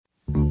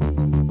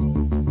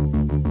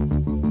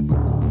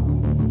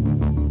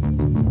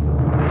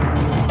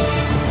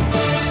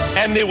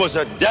And there was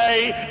a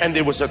day and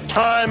there was a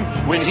time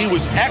when he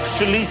was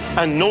actually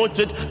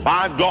anointed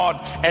by God.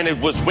 And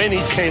it was when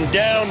he came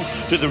down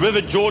to the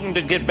River Jordan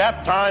to get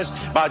baptized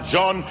by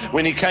John.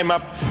 When he came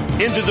up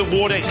into the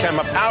water, he came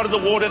up out of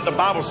the water. The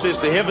Bible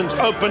says the heavens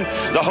opened,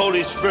 the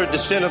Holy Spirit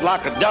descended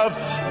like a dove.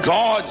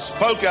 God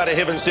spoke out of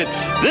heaven and said,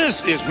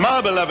 "This is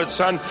my beloved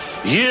Son,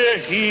 hear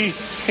ye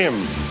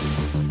him."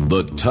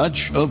 The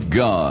touch of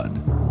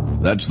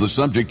God. That's the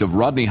subject of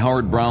Rodney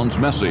Howard-Browne's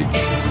message.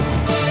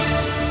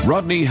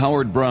 Rodney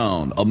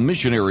Howard-Browne, a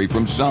missionary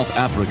from South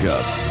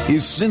Africa,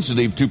 is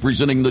sensitive to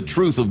presenting the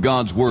truth of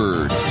God's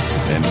Word,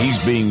 and he's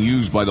being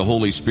used by the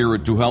Holy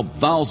Spirit to help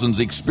thousands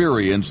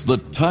experience the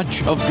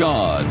touch of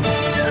God.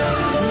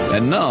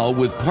 And now,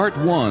 with part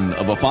 1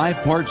 of a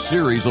 5-part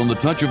series on the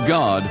touch of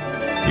God,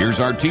 here's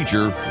our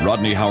teacher,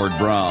 Rodney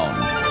Howard-Browne.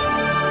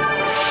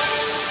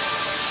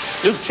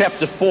 Luke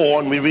chapter 4,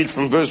 and we read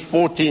from verse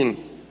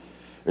 14.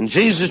 And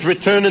Jesus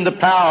returned in the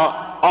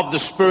power of the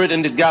Spirit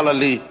into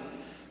Galilee.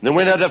 There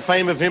went out a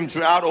fame of him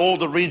throughout all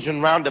the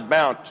region round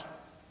about.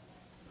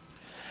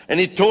 And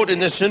he taught in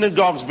the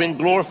synagogues, being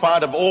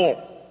glorified of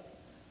all.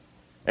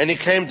 And he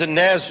came to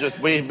Nazareth,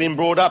 where he'd been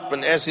brought up,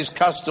 and as his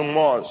custom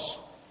was,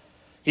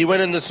 he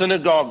went in the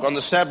synagogue on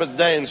the Sabbath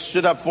day and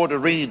stood up for to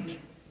read.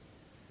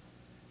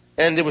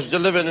 And there was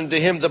delivered unto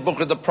him the book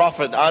of the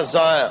prophet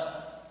Isaiah.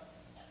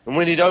 And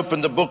when he'd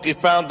opened the book, he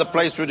found the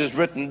place where it is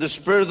written, "The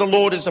Spirit of the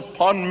Lord is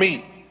upon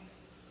me,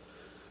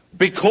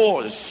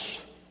 because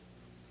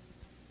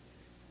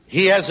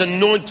he has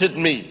anointed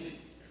me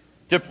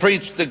to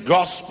preach the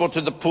gospel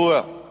to the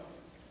poor.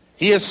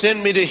 He has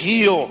sent me to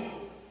heal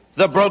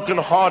the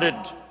brokenhearted,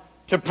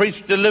 to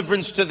preach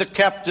deliverance to the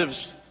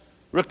captives,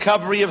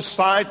 recovery of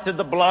sight to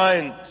the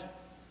blind,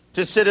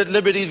 to set at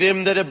liberty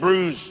them that are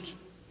bruised,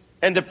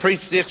 and to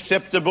preach the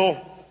acceptable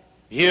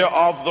year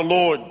of the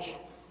Lord."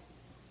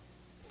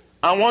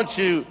 I want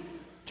you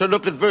to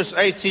look at verse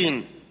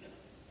 18.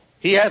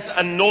 He hath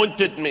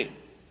anointed me.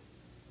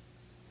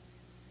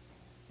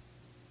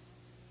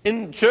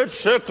 In church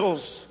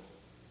circles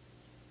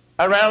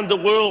around the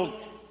world,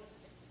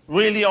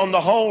 really on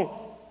the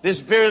whole,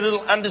 there's very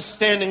little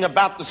understanding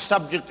about the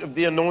subject of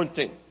the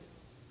anointing.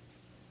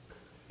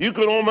 You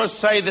could almost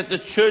say that the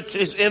church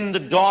is in the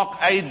dark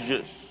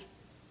ages.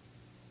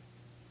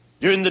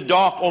 During the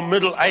dark or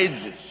middle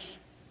ages.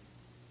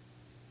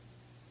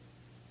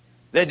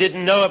 They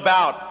didn't know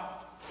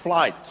about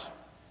flight.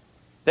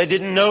 They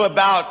didn't know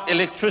about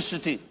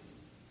electricity.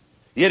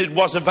 Yet it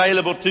was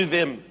available to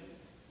them.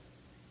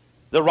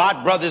 The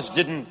Wright brothers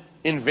didn't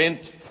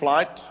invent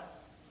flight.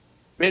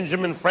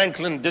 Benjamin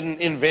Franklin didn't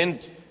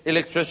invent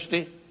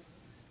electricity.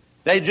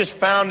 They just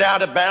found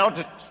out about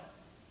it.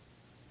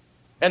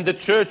 And the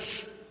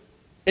church,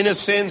 in a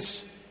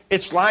sense,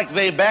 it's like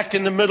they're back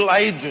in the Middle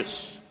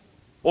Ages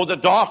or the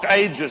Dark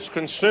Ages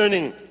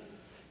concerning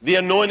the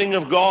anointing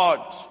of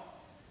God.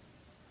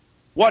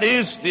 What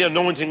is the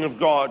anointing of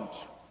God?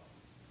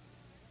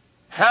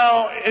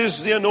 How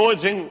is the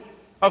anointing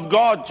of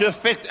God to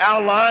affect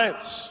our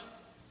lives?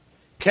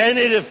 Can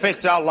it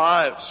affect our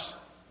lives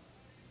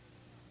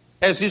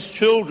as His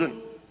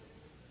children?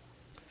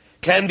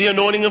 Can the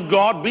anointing of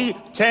God be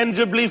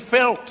tangibly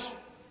felt?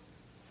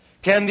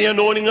 Can the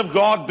anointing of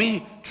God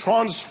be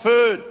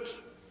transferred?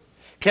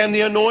 Can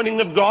the anointing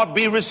of God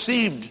be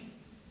received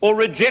or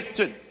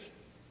rejected?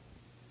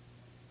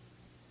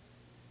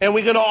 And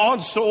we're going to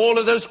answer all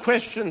of those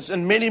questions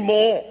and many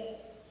more,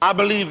 I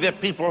believe,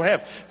 that people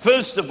have.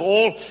 First of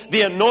all,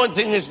 the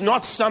anointing is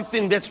not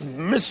something that's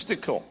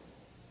mystical.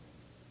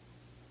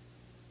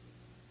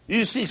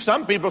 You see,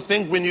 some people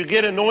think when you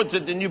get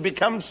anointed, then you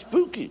become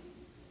spooky.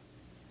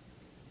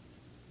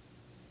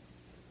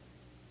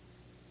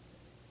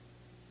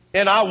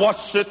 And I watch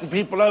certain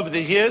people over the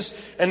years,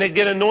 and they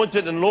get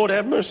anointed, and Lord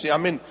have mercy. I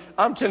mean,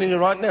 I'm telling you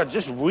right now,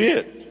 just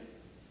weird.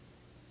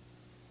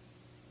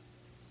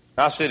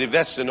 I said, if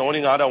that's the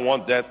anointing, I don't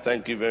want that.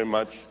 Thank you very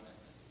much.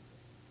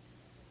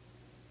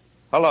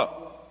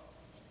 Hello.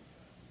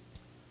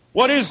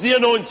 What is the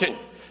anointing?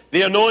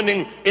 The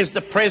anointing is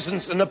the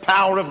presence and the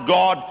power of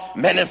God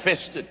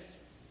manifested.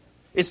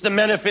 It's the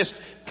manifest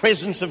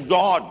presence of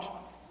God.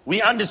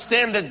 We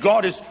understand that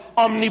God is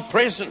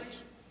omnipresent.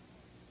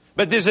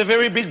 But there's a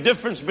very big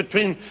difference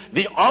between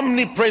the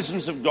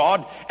omnipresence of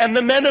God and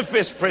the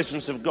manifest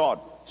presence of God.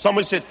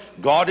 Someone said,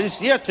 God is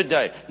here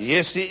today.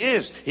 Yes, He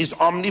is. He's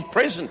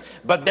omnipresent.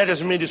 But that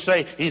doesn't mean to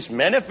say His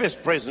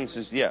manifest presence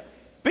is here.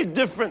 Big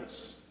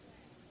difference.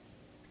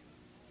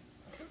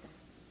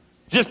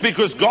 Just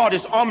because God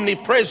is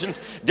omnipresent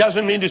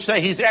doesn't mean to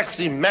say He's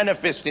actually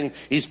manifesting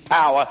His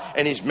power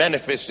and He's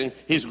manifesting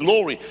His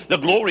glory. The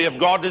glory of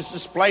God is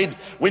displayed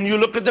when you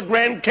look at the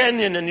Grand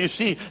Canyon and you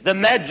see the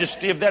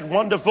majesty of that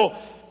wonderful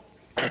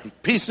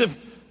piece of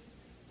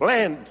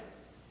land.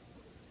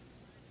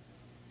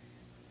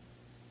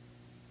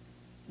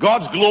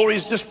 God's glory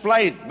is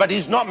displayed, but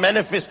He's not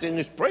manifesting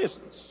His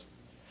presence.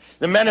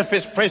 The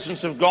manifest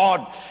presence of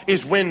God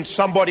is when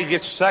somebody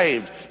gets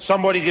saved,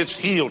 somebody gets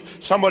healed,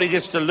 somebody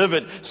gets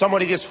delivered,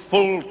 somebody gets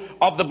full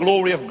of the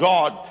glory of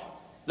God.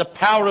 The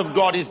power of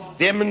God is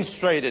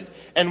demonstrated.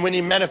 And when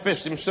he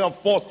manifests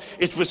himself forth,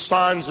 it's with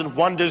signs and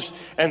wonders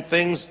and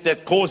things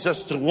that cause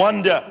us to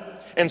wonder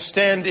and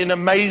stand in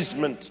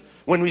amazement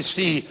when we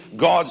see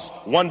God's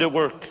wonder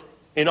work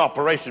in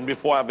operation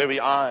before our very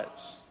eyes.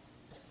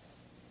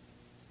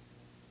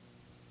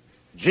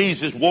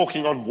 Jesus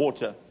walking on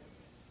water.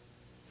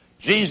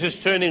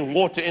 Jesus turning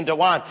water into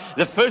wine.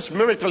 The first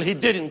miracle he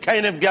did in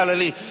Cana of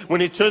Galilee, when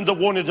he turned the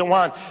water into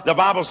wine, the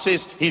Bible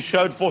says he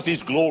showed forth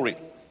his glory.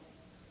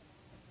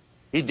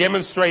 He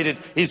demonstrated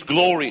his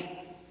glory.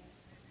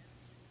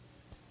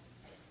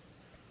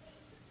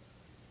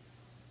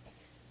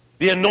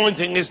 The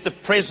anointing is the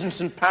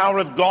presence and power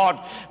of God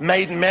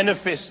made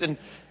manifest. And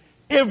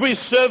every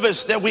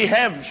service that we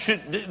have,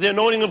 the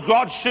anointing of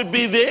God should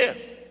be there.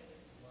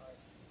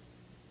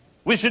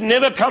 We should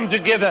never come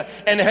together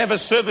and have a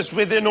service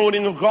where the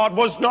anointing of God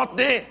was not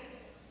there.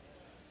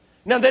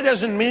 Now, that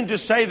doesn't mean to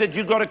say that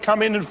you've got to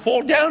come in and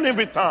fall down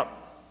every time.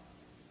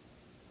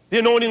 The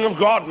anointing of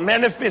God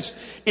manifests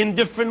in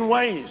different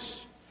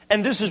ways.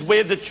 And this is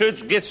where the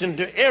church gets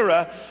into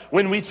error,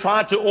 when we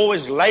try to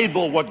always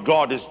label what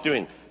God is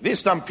doing.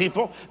 There's some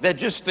people that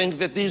just think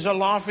that these are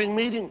laughing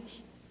meetings,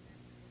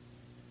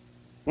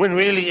 when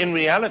really, in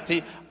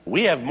reality,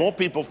 we have more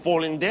people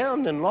falling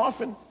down than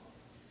laughing.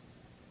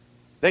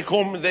 They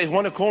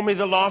want to call me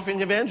the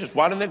laughing evangelist.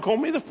 Why don't they call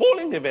me the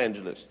falling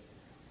evangelist?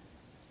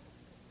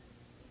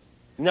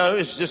 No,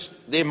 it's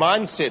just their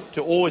mindset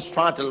to always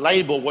try to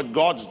label what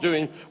God's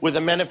doing with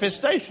a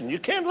manifestation. You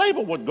can't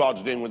label what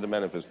God's doing with a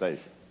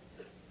manifestation.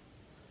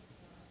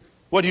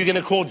 What, are you going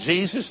to call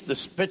Jesus the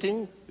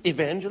spitting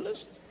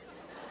evangelist?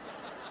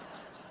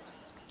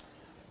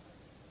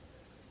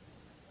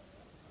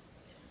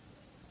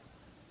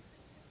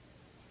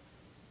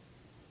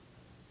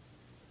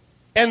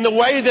 And the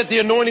way that the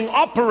anointing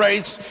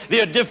operates,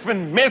 there are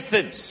different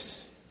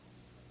methods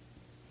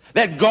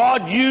that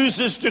God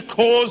uses to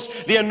cause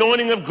the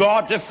anointing of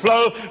God to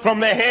flow from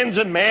the hands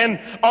of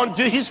man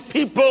onto his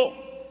people.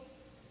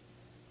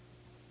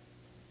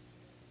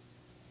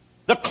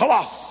 The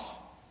cloth.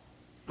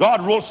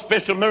 God wrought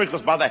special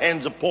miracles by the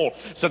hands of Paul,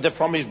 so that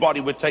from his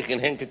body were taken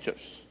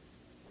handkerchiefs.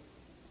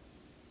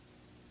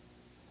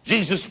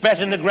 Jesus spat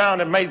in the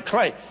ground and made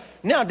clay.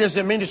 Now, does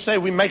it mean to say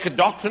we make a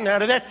doctrine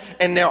out of that?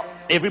 And now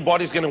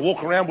everybody's going to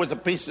walk around with a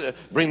piece of,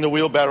 bring the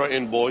wheelbarrow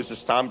in, boys,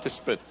 it's time to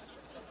spit.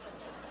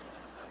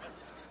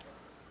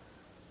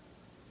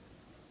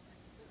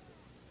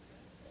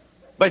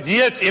 But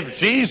yet, if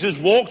Jesus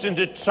walked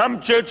into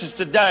some churches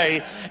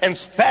today and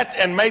spat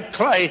and made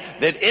clay,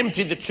 they'd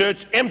empty the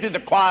church, empty the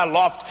choir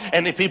loft,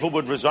 and the people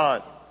would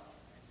resign.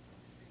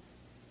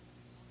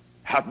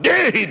 How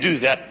dare he do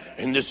that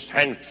in this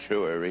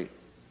sanctuary?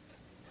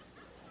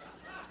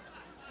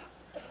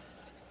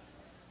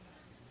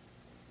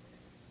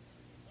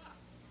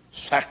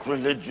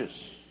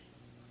 Sacrilegious.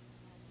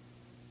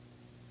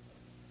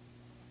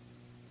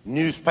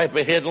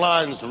 Newspaper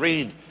headlines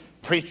read,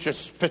 "Preacher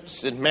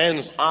spits in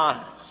man's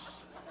eyes."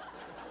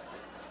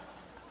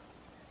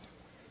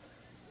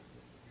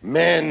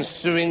 Man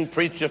suing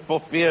preacher for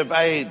fear of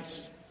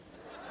AIDS.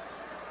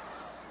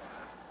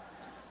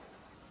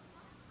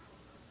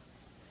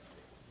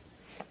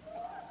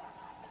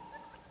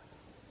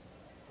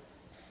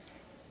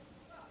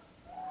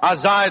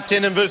 Isaiah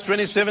 10 and verse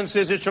 27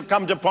 says, "It shall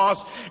come to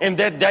pass in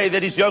that day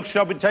that his yoke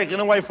shall be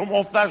taken away from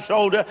off thy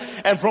shoulder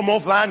and from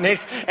off thy neck,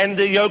 and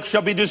the yoke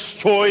shall be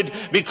destroyed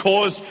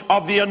because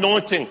of the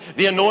anointing."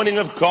 The anointing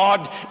of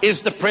God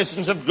is the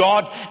presence of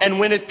God, and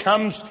when it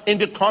comes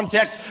into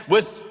contact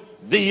with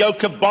the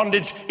yoke of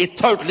bondage, it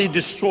totally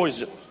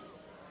destroys it.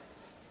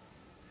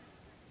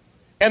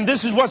 And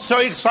this is what's so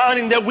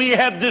exciting, that we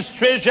have this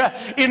treasure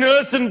in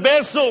earthen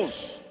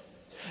vessels,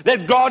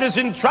 that God has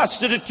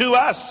entrusted it to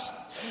us,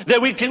 that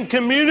we can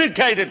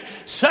communicate it.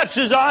 "Such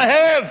as I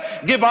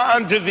have, give I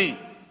unto thee."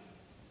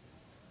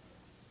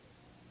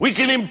 We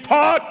can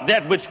impart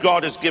that which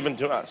God has given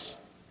to us.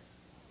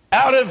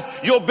 Out of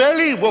your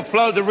belly will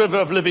flow the river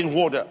of living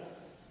water.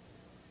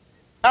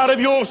 Out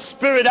of your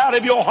spirit, out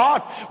of your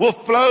heart will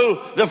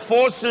flow the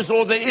forces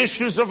or the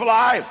issues of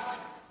life.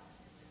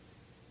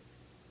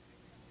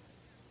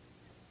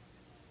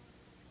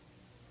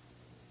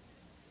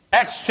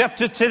 Acts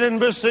chapter 10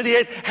 and verse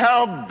 38,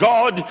 how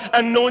God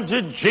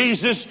anointed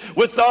Jesus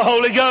with the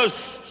Holy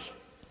Ghost.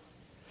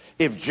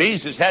 If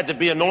Jesus had to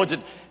be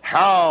anointed,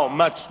 how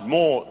much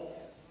more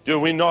do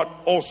we not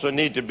also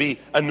need to be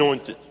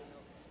anointed?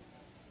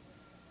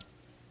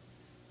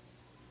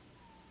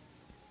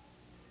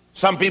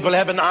 Some people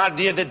have an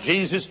idea that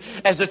Jesus,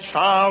 as a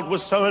child,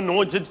 was so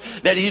anointed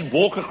that he'd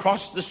walk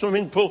across the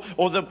swimming pool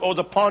or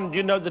the pond,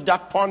 you know, the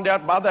duck pond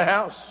out by the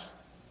house,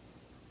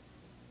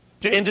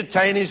 to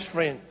entertain his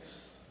friends.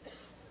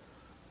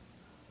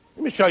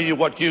 Let me show you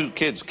what you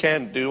kids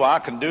can do. I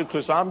can do,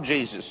 because I'm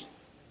Jesus.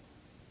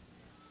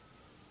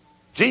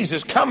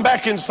 Jesus, come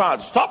back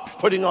inside. Stop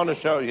putting on a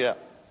show here.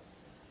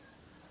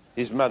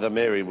 His mother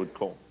Mary would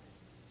call.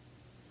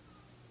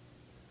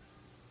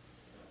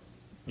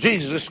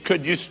 Jesus,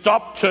 could you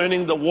stop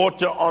turning the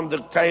water on the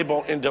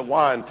table into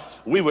wine?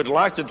 We would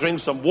like to drink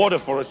some water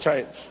for a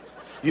change.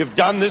 You've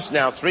done this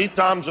now 3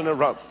 times in a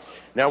row.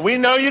 Now, we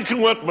know you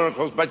can work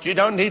miracles, but you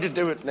don't need to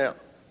do it now.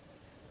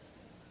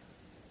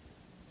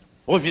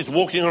 Or if he's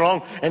walking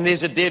along and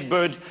there's a dead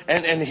bird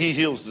and he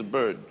heals the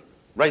bird,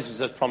 raises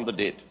it from the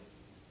dead.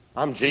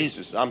 I'm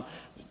Jesus. I'm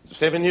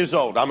 7 years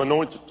old. I'm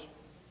anointed.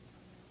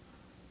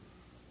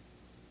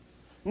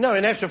 No,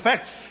 in actual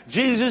fact,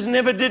 Jesus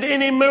never did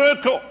any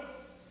miracle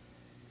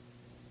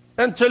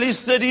until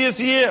his 30th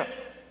year.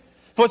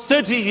 For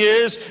 30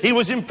 years, he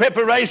was in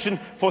preparation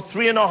for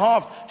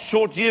 3.5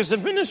 short years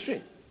of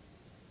ministry.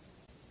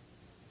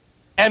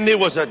 And there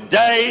was a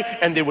day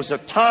and there was a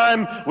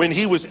time when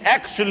he was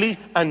actually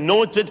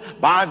anointed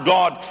by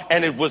God.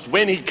 And it was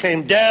when he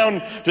came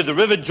down to the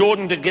River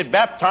Jordan to get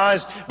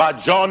baptized by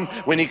John.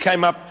 When he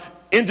came up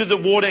into the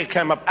water, he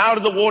came up out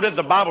of the water.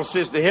 The Bible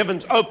says the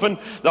heavens opened.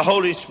 The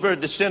Holy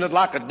Spirit descended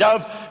like a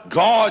dove.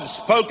 God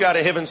spoke out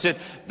of heaven and said,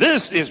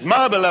 "This is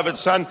my beloved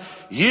Son.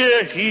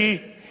 Hear ye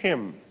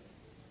him."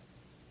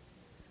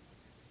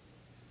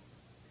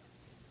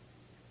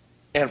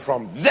 And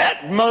from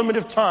that moment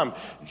of time,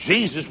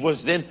 Jesus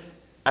was then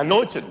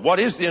anointed. What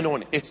is the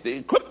anointing? It's the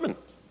equipment.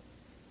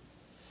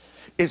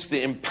 It's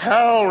the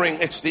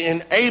empowering. It's the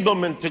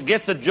enablement to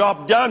get the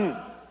job done.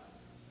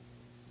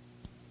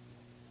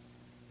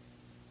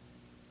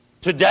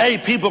 Today,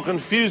 people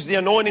confuse the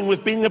anointing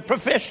with being a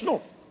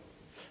professional.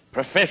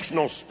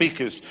 Professional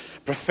speakers,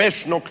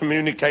 professional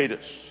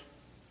communicators,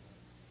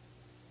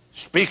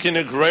 speak in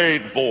a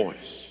great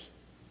voice,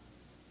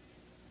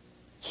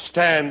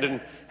 stand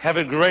and have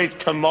a great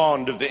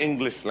command of the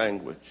English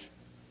language.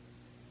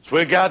 So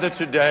we're gathered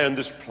today in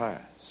this place.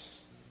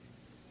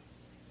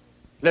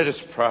 Let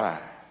us pray.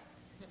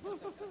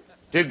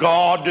 Dear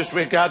God, as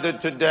we're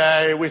gathered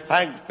today, we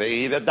thank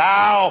thee that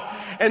thou,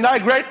 in thy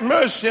great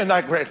mercy and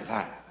thy great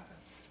love,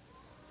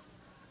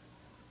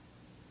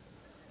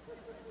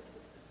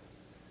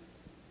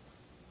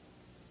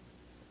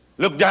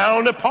 look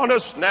down upon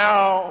us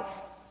now.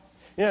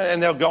 Yeah,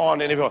 and they'll go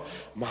on and they'll go,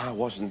 "My,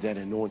 wasn't that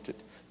anointed?"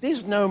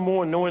 There's no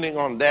more anointing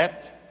on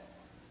that.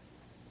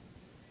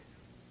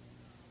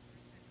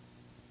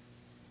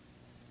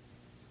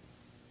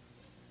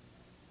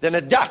 Than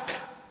a duck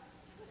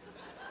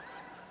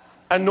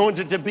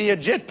anointed to be a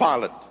jet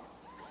pilot.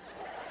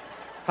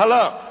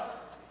 Hello.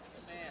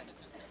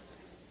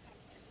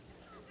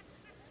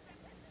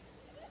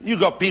 You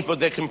got people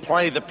that can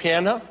play the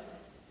piano,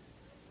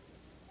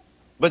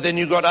 but then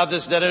you got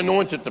others that are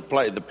anointed to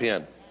play the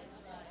piano.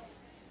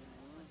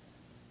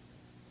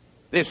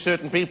 There's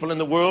certain people in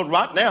the world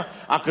right now,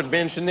 I could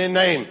mention their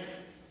name.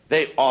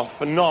 They are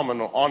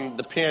phenomenal on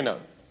the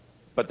piano,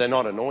 but they're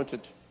not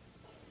anointed.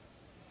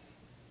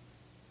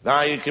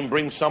 Now you can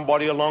bring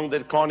somebody along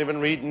that can't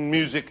even read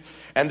music,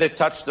 and they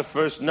touch the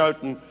first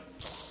note and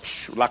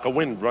like a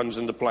wind runs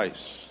into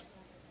place.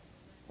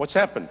 What's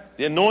happened?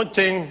 The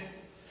anointing,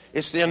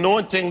 it's the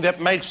anointing that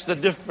makes the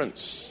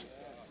difference.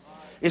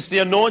 It's the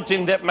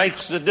anointing that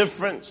makes the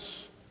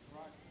difference.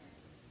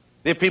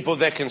 There are people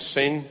that can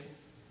sing.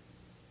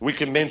 We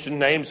can mention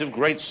names of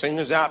great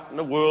singers out in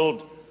the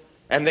world,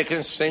 and they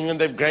can sing and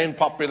they've gained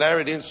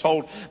popularity and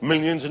sold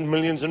millions and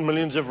millions and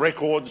millions of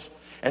records.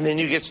 And then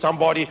you get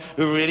somebody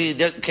who really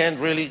can't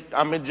really,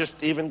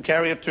 just even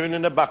carry a tune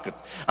in a bucket.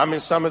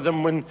 Some of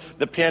them, when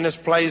the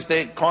pianist plays,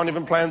 they can't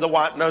even play in the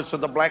white notes or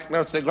the black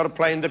notes. They've got to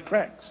play in the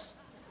cracks.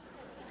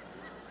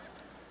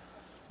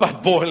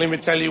 But boy, let me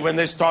tell you, when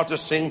they start to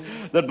sing,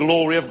 the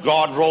glory of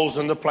God rolls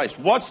into place.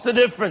 What's the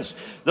difference?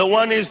 The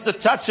one is the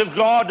touch of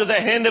God or the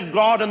hand of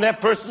God in that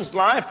person's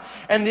life,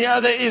 and the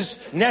other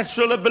is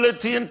natural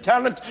ability and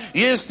talent.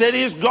 Yes, that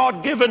is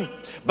God-given,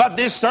 but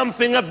there's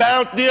something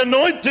about the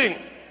anointing.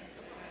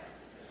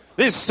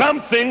 There's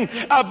something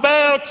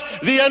about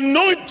the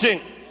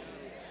anointing.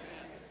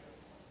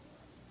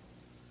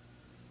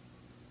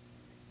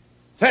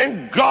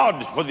 Thank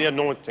God for the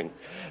anointing.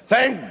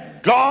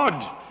 Thank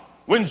God.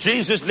 When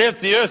Jesus left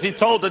the earth, he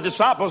told the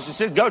disciples, he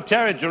said, "Go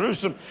tarry at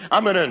Jerusalem.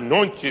 I'm going to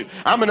anoint you.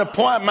 I'm going to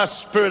pour out my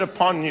Spirit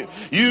upon you.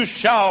 You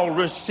shall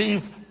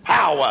receive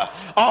power.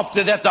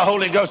 After that, the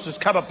Holy Ghost has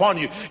come upon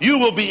you. You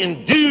will be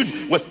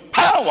endued with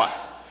power.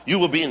 You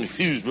will be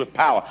infused with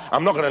power.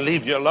 I'm not going to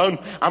leave you alone.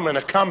 I'm going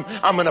to come.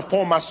 I'm going to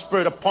pour my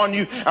Spirit upon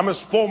you. I'm going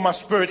to pour my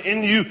Spirit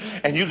in you,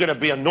 and you're going to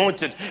be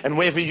anointed. And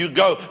wherever you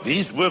go,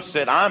 these works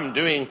that I'm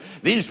doing,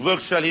 these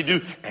works shall you do,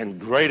 and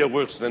greater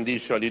works than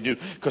these shall you do,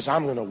 because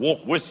I'm going to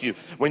walk with you.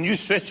 When you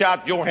stretch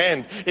out your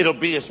hand, it'll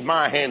be as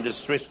my hand is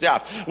stretched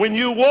out. When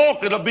you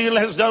walk, it'll be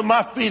as though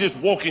my feet is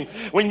walking.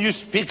 When you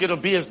speak, it'll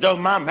be as though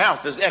my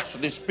mouth is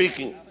actually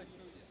speaking.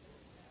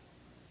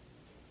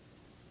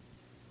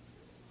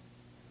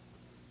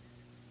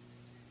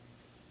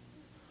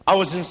 I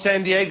was in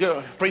San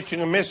Diego preaching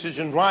a message,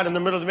 and right in the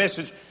middle of the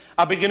message,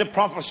 I began to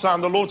prophesy,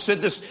 and the Lord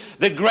said this: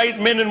 the great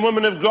men and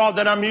women of God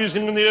that I'm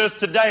using in the earth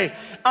today,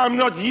 I'm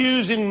not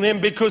using them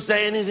because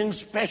they're anything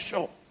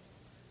special.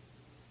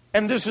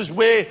 And this is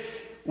where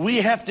we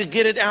have to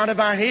get it out of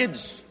our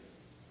heads.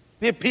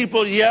 There are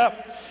people here,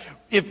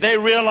 if they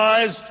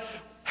realized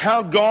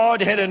how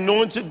God had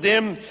anointed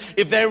them,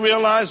 if they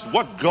realized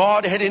what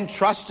God had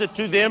entrusted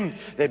to them,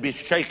 they'd be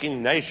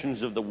shaking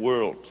nations of the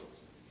world.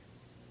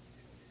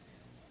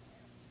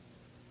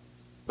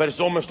 But it's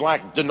almost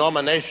like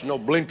denominational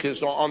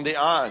blinkers are on their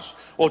eyes,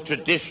 or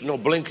traditional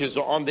blinkers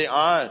are on their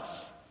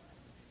eyes.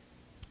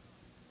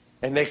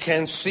 And they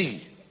can't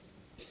see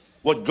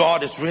what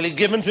God has really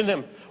given to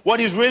them, what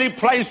He's really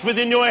placed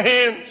within your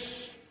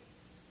hands.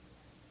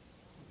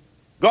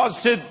 God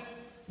said,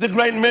 the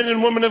great men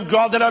and women of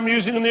God that I'm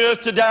using on the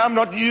earth today, I'm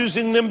not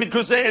using them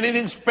because they're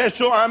anything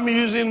special. I'm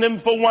using them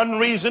for one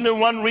reason and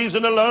one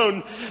reason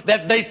alone,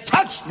 that they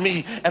touched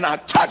me and I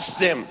touched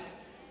them.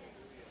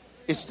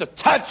 It's the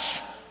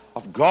touch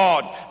of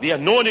God, the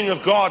anointing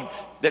of God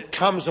that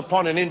comes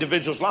upon an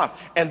individual's life.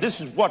 And this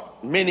is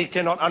what many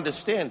cannot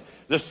understand.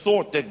 The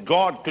thought that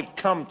God could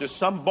come to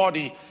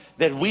somebody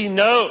that we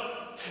know,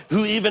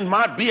 who even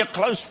might be a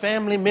close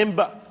family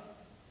member.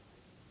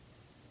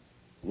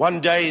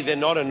 One day they're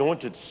not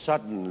anointed,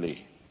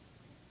 suddenly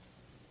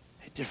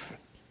they're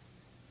different.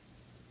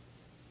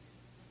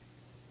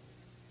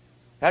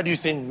 How do you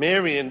think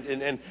Mary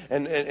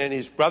and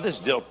his brothers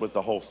dealt with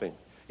the whole thing?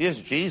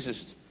 Here's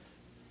Jesus,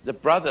 the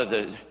brother,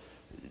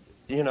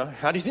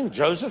 how do you think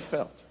Joseph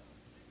felt?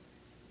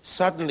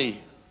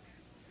 Suddenly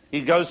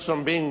he goes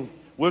from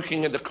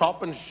working in the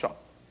carpenter shop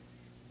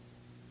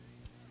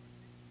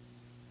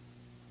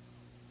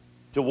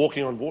to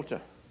walking on water.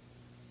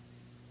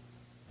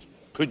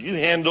 Could you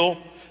handle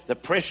the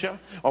pressure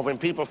of when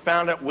people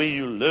found out where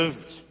you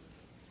lived,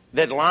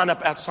 that line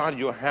up outside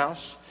your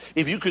house?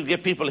 If you could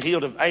get people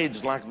healed of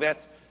AIDS like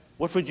that,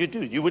 what would you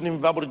do? You wouldn't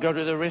even be able to go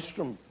to the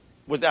restroom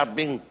without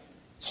being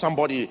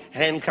somebody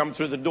hand come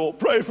through the door.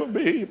 Pray for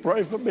me,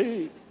 pray for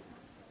me.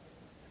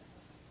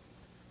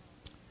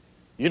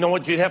 You know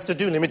what you'd have to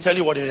do? Let me tell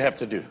you what you'd have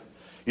to do.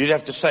 You'd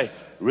have to say,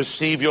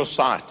 receive your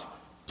sight.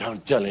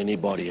 Don't tell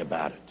anybody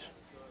about it.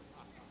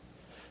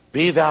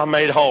 Be thou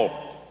made whole.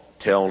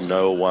 Tell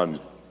no one.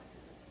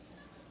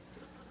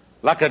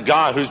 Like a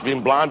guy who's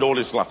been blind all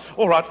his life.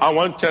 All right, I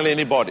won't tell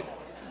anybody.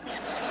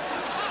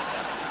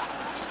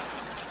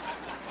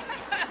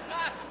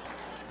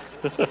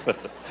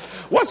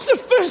 What's the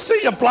first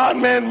thing a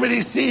blind man when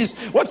he sees?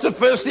 What's the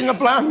first thing a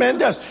blind man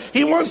does?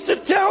 He wants to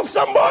tell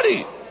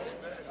somebody.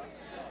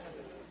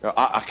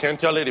 I can't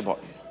tell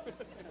anybody.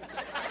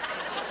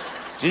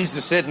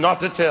 Jesus said not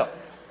to tell.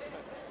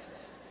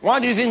 Why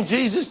do you think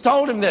Jesus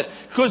told him that?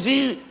 Because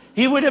he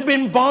would have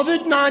been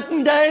bothered night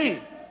and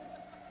day.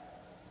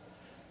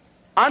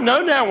 I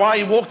know now why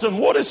he walked on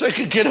water, so he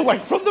could get away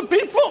from the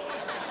people.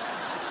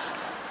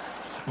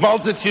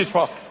 Multitudes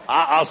for,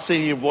 I'll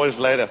see you boys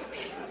later.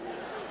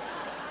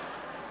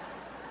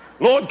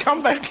 Lord,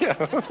 come back here.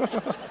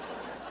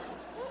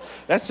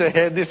 That's a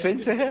handy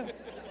thing to have.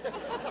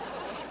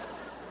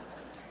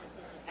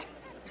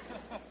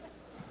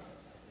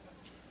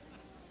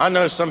 I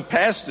know some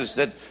pastors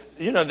that,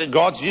 that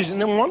God's using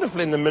them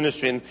wonderfully in the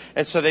ministry,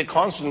 and so they're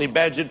constantly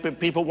badgered, but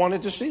people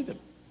wanted to see them.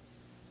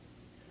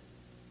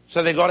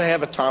 So they got to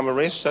have a time of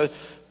rest. So,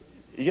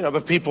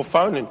 but people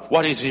phone him.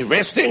 What, is he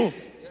resting?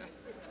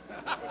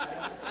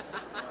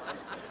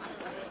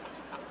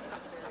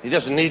 He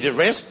doesn't need to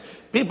rest.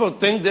 People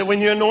think that when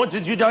you're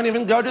anointed, you don't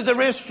even go to the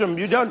restroom.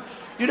 You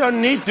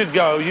don't need to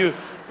go. You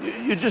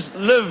just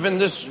live in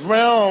this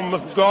realm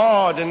of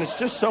God, and it's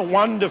just so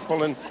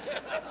wonderful, and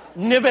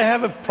never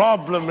have a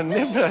problem, and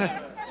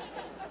never.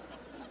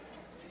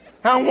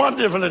 How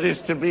wonderful it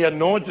is to be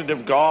anointed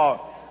of God.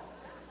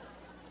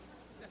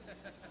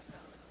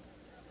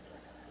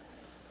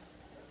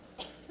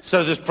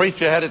 So this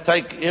preacher had to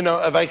take,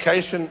 a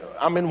vacation.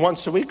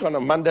 Once a week on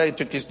a Monday, he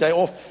took his day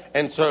off.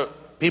 And so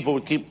people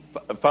would keep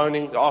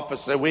phoning the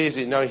office, say, where is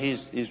he? No,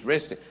 he's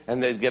resting.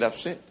 And they'd get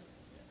upset.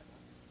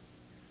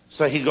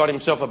 So he got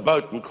himself a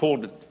boat and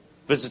called it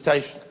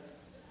Visitation.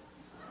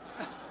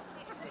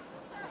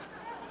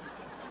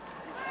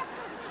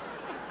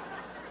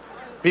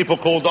 People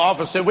called the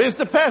office, said, where's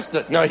the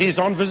pastor? No, he's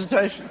on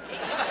visitation.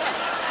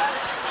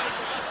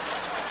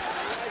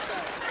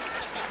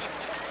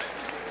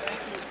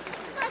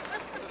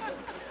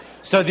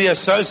 So the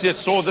associate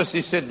saw this.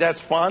 He said,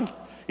 that's fine.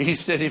 He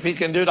said, if he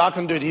can do it, I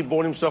can do it. He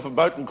bought himself a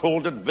boat and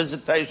called it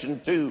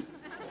Visitation 2.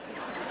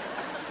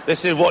 They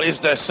said, well, is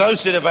the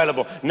associate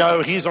available?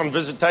 No, he's on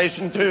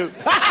visitation too.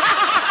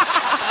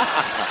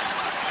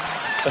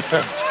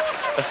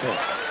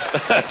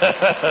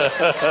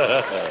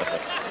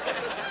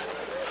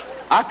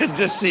 I can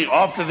just see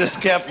after this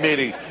camp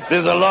meeting,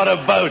 there's a lot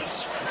of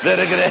boats that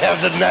are going to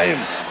have the name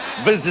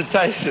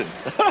Visitation.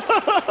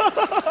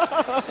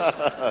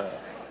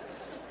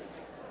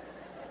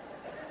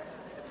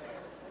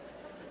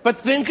 But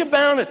think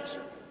about it.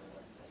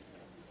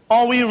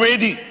 Are we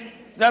ready?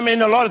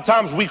 A lot of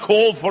times we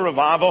call for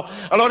revival.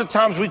 A lot of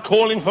times we're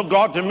calling for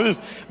God to move.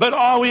 But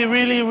are we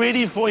really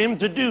ready for Him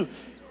to do?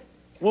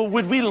 Well,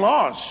 would we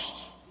last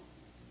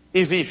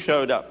if He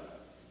showed up?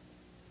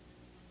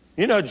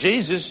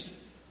 Jesus,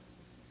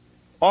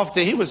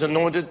 after He was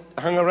anointed,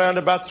 hung around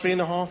about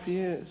 3.5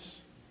 years,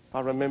 if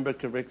I remember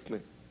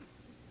correctly.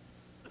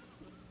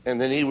 and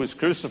then he was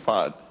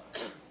crucified.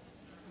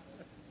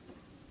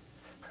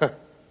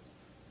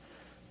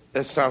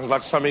 That sounds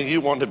like something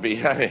you want to be,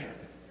 hey?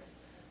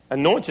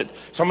 Anointed.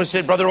 Someone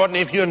said, Brother Rodney,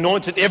 if you're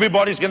anointed,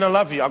 everybody's going to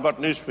love you. I've got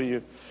news for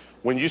you.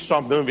 When you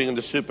start moving in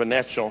the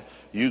supernatural,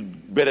 you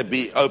better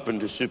be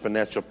open to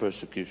supernatural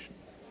persecution.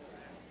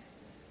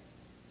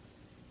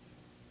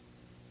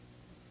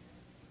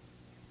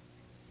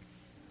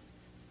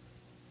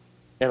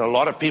 And a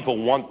lot of people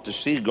want to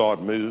see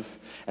God move,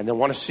 and they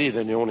want to see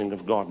the anointing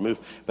of God move,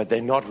 but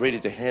they're not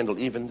ready to handle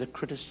even the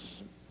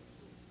criticism.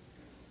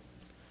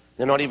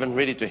 They're not even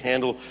ready to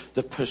handle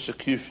the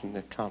persecution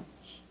that comes.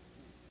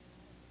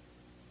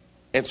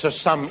 And so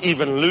some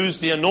even lose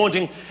the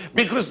anointing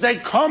because they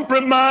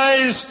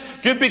compromise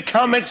to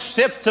become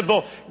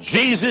acceptable.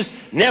 Jesus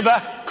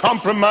never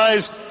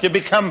compromised to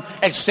become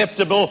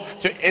acceptable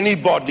to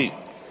anybody.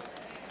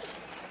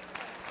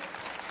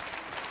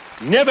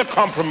 Never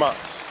compromised.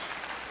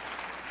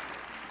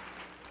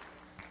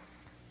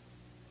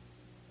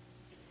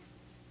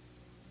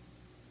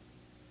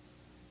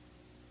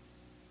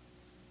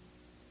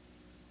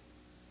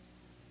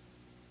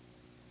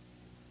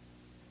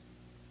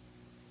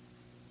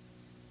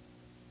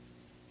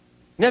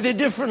 Now, there are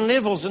different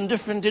levels and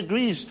different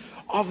degrees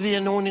of the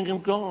anointing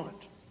of God.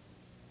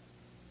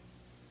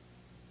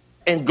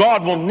 And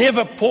God will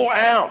never pour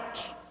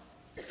out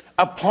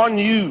upon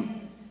you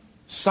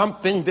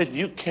something that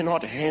you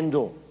cannot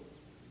handle.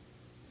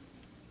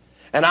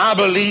 And I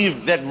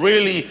believe that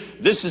really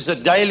this is a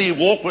daily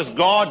walk with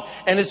God,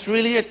 and it's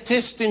really a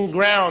testing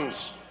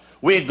grounds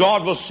where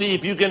God will see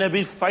if you're going to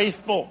be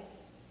faithful.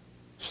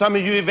 Some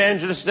of you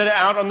evangelists that are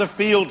out on the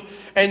field,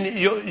 and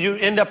you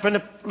end up in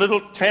a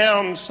little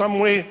town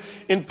somewhere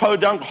in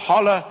Podunk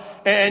Holler,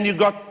 and you've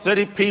got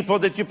 30 people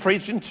that you're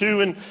preaching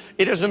to, and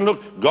it doesn't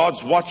look,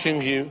 God's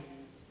watching you.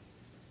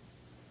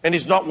 And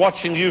He's not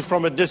watching you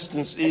from a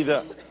distance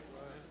either.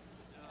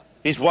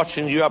 He's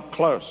watching you up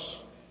close.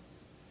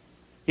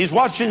 He's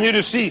watching you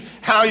to see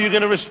how you're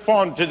going to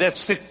respond to that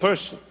sick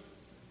person.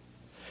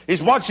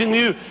 He's watching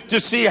you to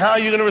see how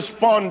you're going to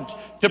respond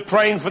to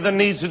praying for the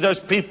needs of those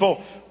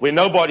people where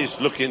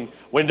nobody's looking,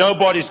 where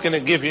nobody's going to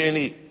give you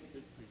any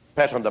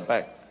pat on the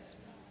back.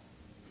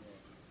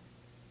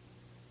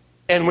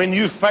 And when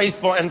you're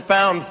faithful and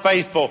found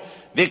faithful,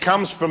 there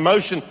comes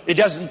promotion. It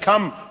doesn't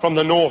come from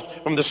the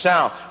north, from the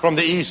south, from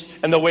the east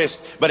and the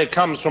west, but it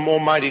comes from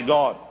Almighty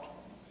God.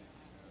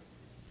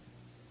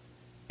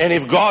 And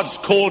if God's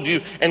called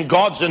you and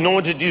God's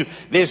anointed you,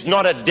 there's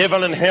not a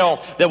devil in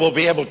hell that will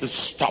be able to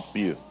stop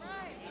you.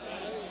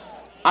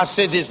 I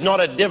said there's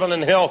not a devil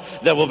in hell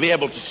that will be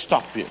able to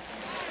stop you.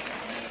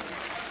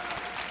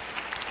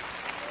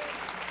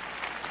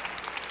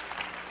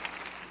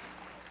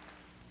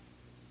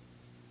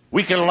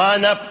 We can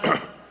line up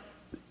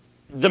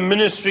the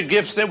ministry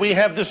gifts that we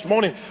have this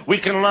morning. We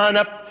can line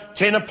up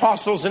 10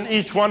 apostles and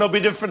each one will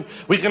be different.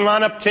 We can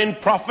line up 10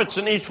 prophets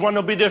and each one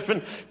will be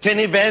different. 10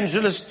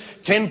 evangelists,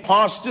 10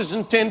 pastors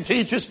and 10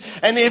 teachers.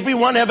 And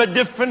everyone have a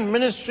different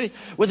ministry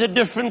with a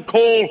different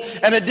call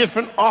and a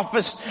different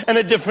office and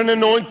a different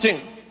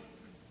anointing.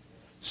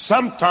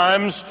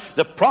 Sometimes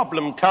the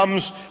problem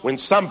comes when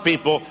some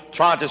people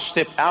try to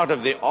step out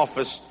of their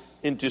office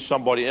into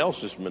somebody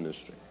else's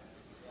ministry.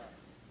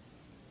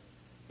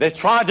 They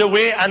try to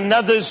wear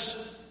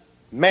another's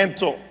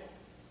mantle.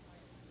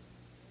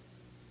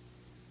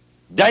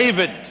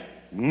 David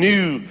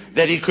knew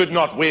that he could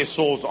not wear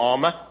Saul's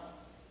armor.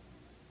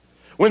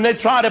 When they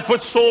tried to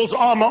put Saul's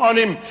armor on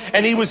him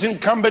and he was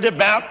encumbered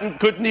about and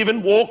couldn't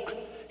even walk,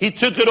 he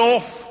took it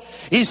off.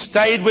 He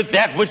stayed with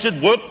that which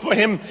had worked for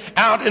him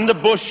out in the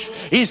bush.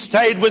 He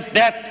stayed with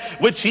that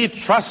which he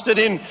trusted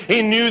in.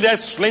 He knew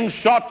that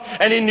slingshot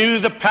and he knew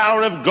the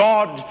power of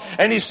God.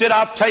 And he said,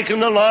 I've taken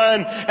the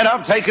lion and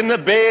I've taken the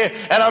bear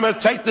and I'm going to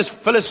take this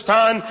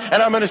Philistine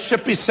and I'm going to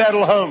ship his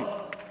saddle home.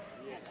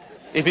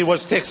 If he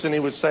was Texan, he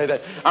would say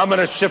that. I'm going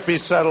to ship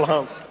his saddle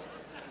home.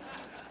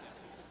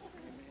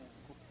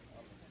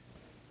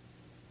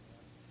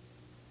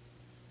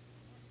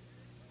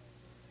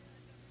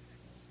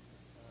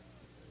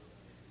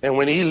 And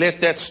when he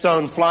let that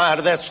stone fly out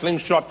of that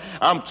slingshot,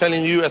 I'm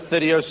telling you, a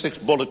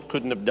 .30-06 bullet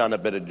couldn't have done a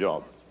better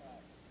job.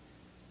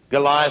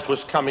 Goliath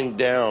was coming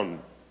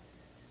down.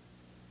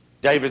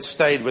 David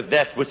stayed with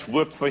that which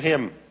worked for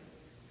him.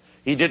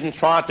 He didn't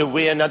try to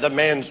wear another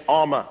man's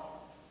armor.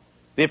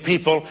 There are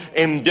people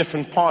in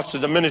different parts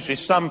of the ministry,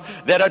 some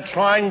that are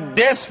trying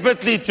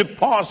desperately to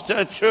pastor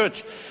a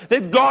church,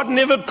 that God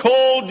never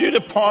called you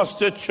to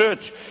pastor a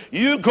church.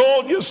 You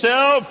called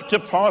yourself to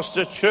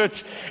pastor a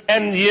church,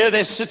 and here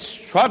they sit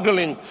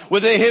struggling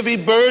with a heavy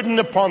burden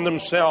upon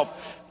themselves,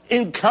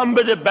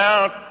 encumbered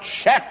about,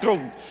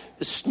 shackled,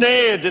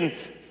 snared, and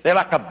they're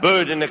like a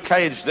bird in a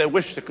cage. They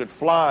wish they could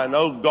fly, and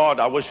oh God,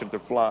 I wish I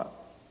could fly.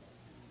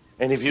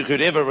 And if you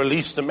could ever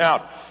release them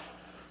out,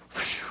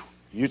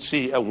 you'd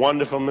see a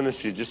wonderful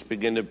ministry just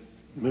begin to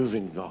move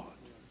in God.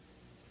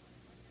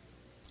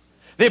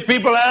 There are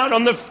people out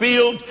on the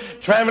field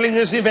traveling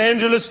as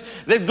evangelists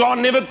that God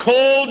never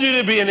called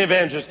you to be an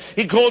evangelist.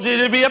 He called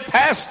you to be a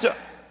pastor.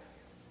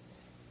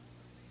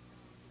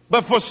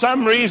 But for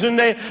some reason,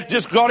 they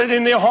just got it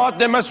in their heart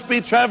they must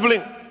be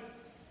traveling.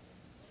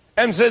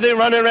 And so they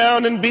run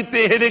around and beat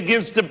their head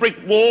against a brick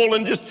wall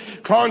and just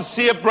can't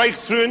see a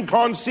breakthrough and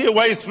can't see a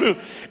way through.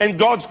 And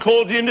God's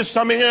called you into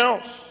something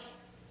else.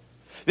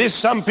 There's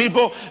some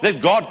people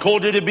that God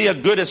called you to be a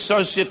good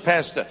associate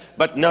pastor.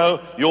 But no,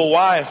 your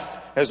wife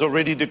has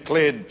already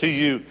declared to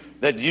you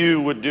that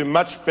you would do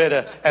much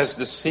better as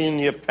the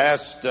senior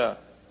pastor.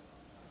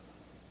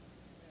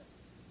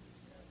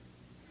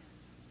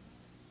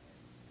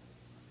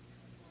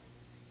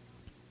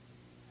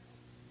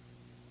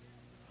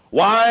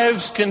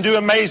 Wives can do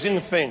amazing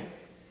things.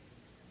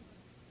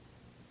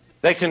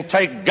 They can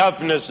take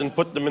governors and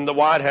put them in the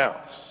White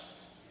House.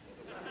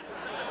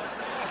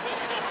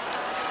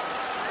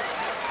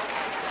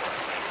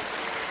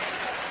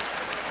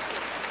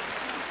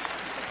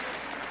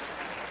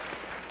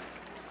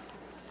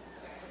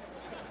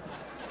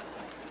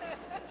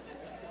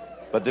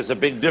 But there's a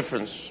big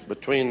difference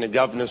between the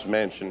governor's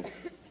mansion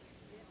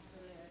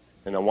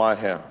and the White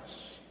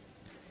House.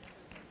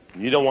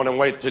 You don't want to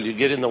wait till you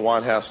get in the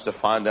White House to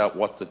find out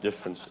what the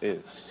difference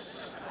is.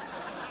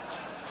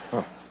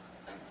 Huh.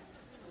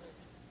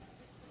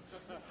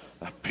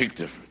 A big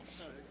difference.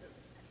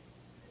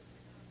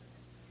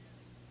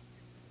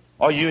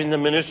 Are you in the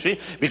ministry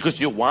because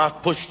your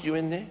wife pushed you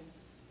in there?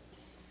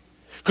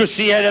 Because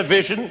she had a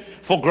vision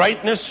for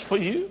greatness for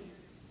you?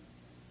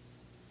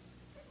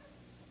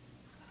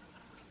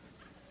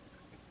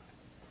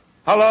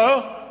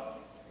 Hello?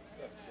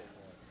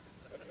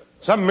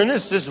 Some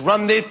ministers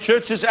run their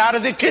churches out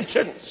of their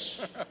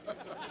kitchens.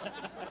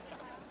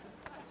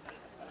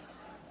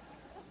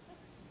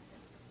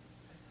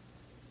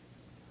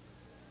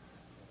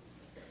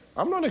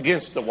 I'm not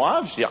against the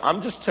wives here.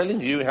 I'm just telling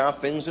you how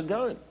things are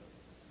going.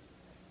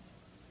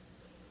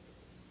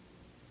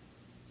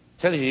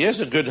 Tell you, here's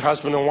a good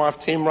husband and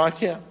wife team right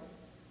here.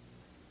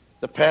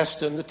 The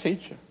pastor and the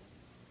teacher.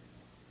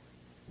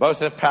 Both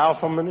have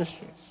powerful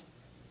ministries.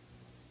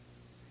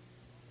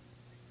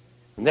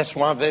 And that's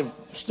why they're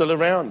still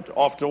around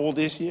after all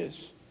these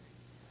years.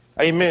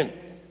 Amen.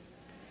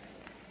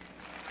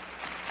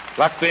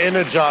 Like the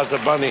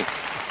Energizer Bunny.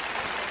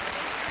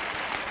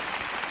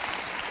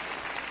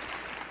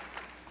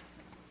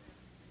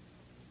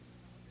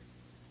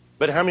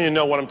 But how many of you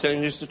know what I'm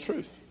telling you is the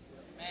truth?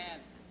 Amen.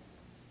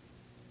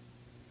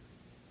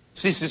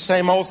 See, it's the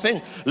same old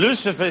thing.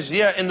 Lucifer's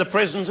here in the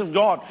presence of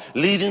God,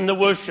 leading the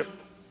worship.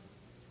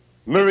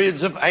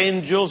 Myriads of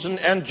angels and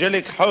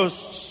angelic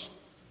hosts.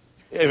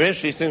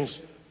 Eventually he thinks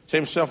to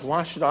himself,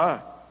 why should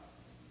I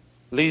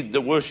lead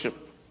the worship?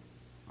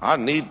 I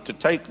need to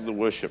take the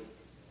worship.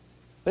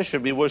 They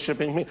should be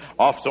worshiping me.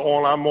 After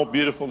all, I'm more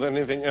beautiful than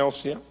anything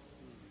else here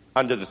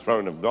under the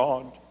throne of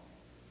God.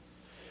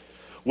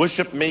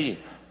 Worship me.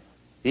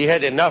 He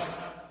had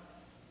enough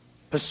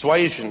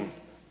persuasion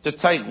to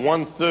take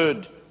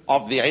 1/3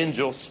 of the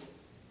angels,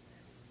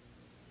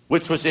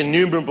 which was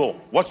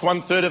innumerable. What's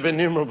 1/3 of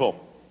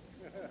innumerable?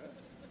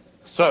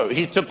 So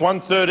he took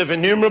 1/3 of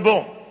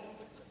innumerable.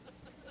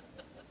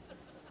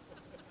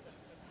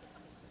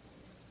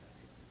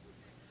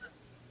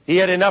 He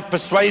had enough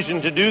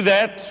persuasion to do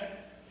that.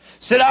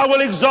 Said, I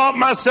will exalt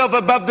myself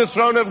above the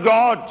throne of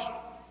God.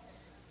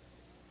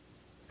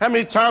 How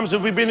many times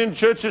have we been in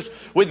churches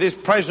with these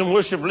praise and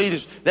worship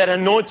leaders, that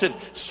anointed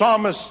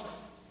psalmists?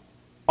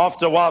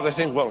 After a while they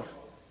think, well,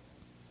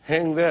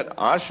 hang that,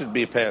 I should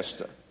be a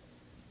pastor.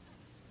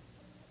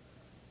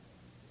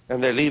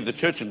 And they leave the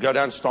church and go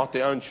down and start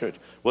their own church.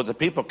 Well, the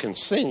people can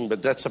sing,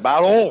 but that's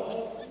about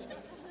all.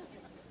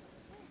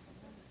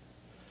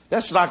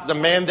 That's like the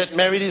man that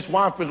married his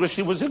wife because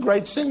she was a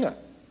great singer.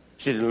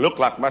 She didn't look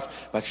like much,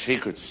 but she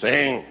could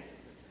sing.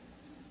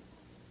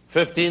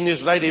 15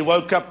 years later, he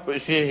woke up, her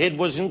head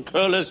was in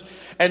curlers,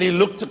 and he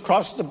looked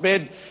across the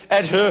bed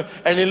at her,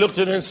 and he looked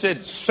at her and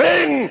said,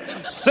 sing,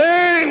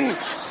 sing,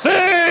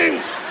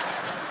 sing.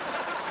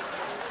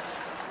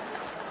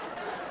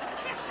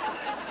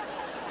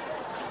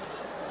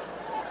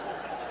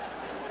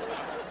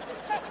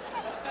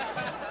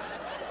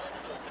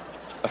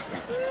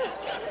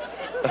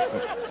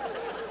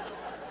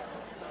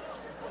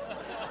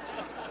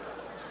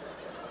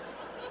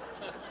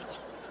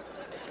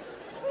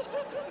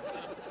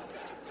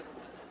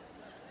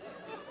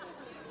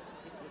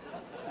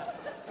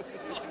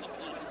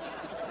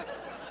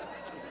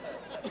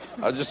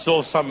 I just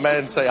saw some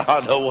man say,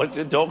 I know what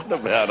you're talking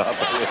about.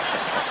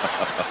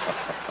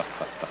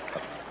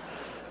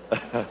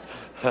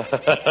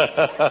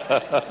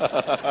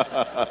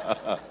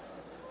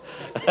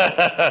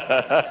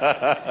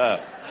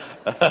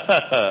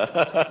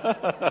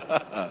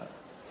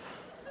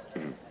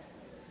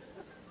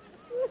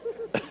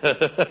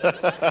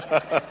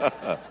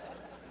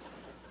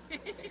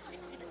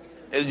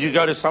 And you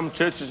go to some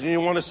churches and you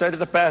want to say to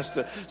the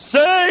pastor,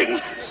 sing,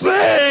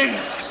 sing,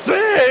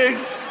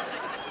 sing.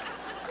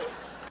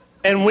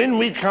 And when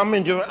we come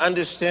into an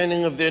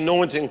understanding of the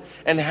anointing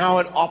and how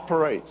it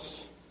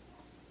operates,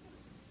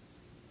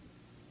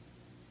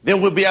 then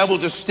we'll be able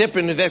to step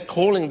into that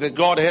calling that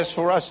God has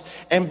for us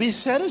and be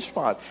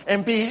satisfied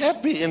and be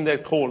happy in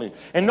that calling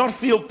and not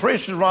feel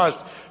pressurized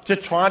to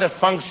try to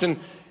function.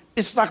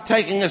 It's like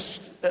taking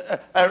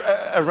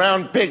a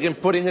round peg and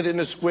putting it in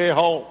a square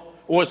hole,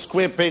 or a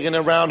square peg in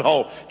a round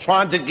hole,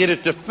 trying to get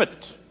it to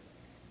fit.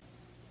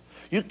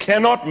 You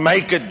cannot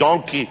make a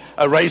donkey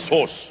a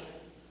racehorse.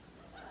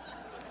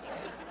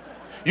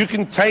 You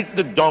can take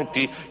the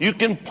donkey, you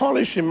can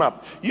polish him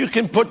up, you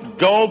can put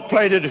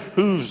gold-plated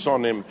hooves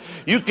on him,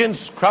 you can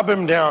scrub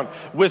him down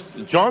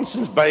with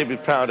Johnson's baby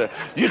powder,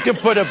 you can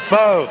put a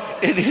bow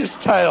in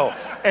his tail,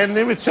 and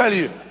let me tell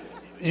you,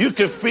 you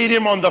can feed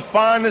him on the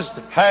finest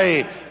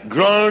hay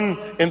grown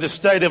in the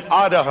state of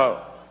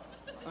Idaho.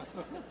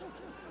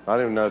 I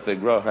don't even know if they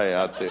grow hay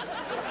out there.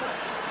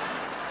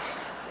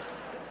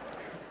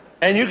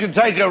 And you can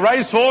take a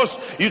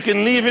racehorse, you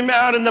can leave him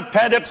out in the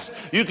paddocks,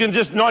 you can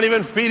just not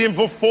even feed him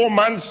for 4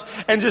 months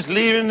and just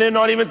leave him there,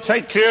 not even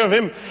take care of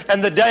him.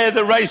 And the day of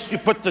the race, you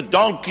put the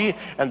donkey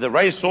and the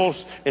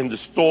racehorse in the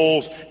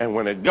stalls, and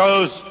when it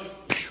goes,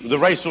 the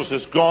racehorse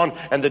is gone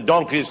and the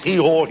donkey is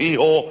hee-haw,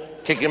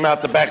 kick him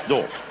out the back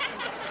door.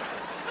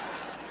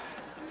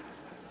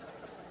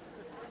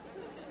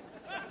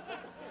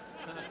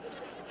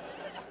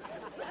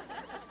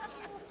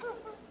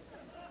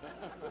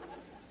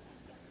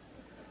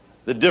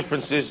 The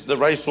difference is the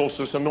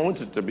racehorse is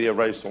anointed to be a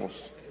racehorse.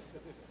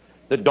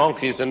 The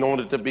donkey is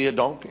anointed to be a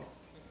donkey.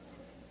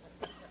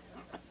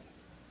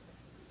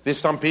 There's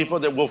some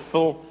people that will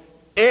fill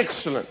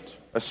excellent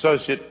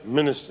associate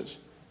ministers.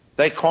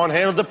 They can't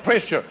handle the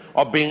pressure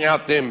of being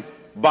out there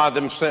by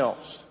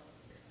themselves.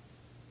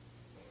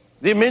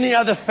 There are many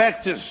other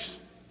factors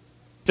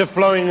to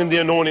flowing in the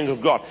anointing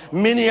of God.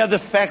 Many other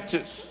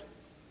factors.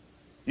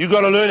 You've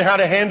got to learn how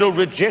to handle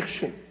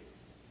rejection.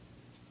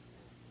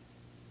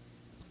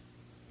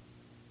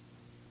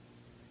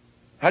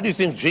 How do you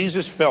think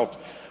Jesus felt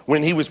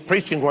when he was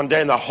preaching one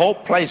day and the whole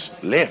place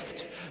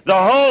left? The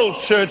whole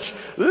church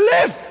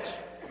left.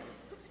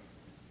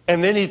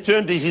 And then he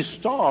turned to his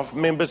staff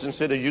members and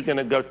said, "Are you going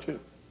to go too?"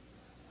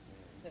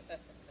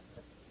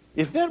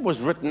 If that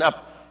was written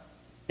up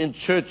in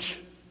church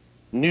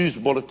news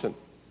bulletin,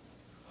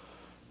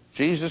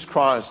 Jesus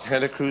Christ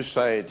had a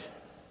crusade.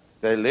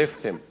 They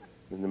left him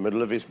in the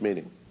middle of his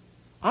meeting.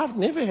 I've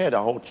never had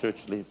a whole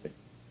church leave me.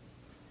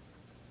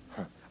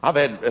 I've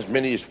had as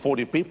many as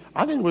 40 people.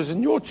 I think it was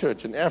in your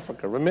church in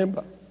Africa,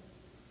 remember?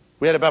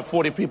 We had about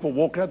 40 people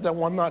walk out that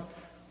one night.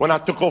 When I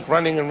took off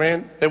running and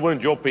ran, they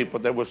weren't your people,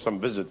 they were some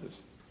visitors.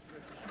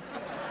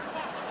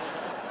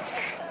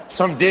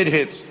 Some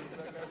deadheads.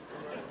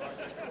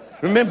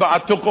 Remember, I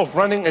took off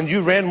running and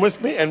you ran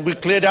with me and we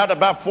cleared out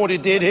about 40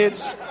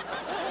 deadheads?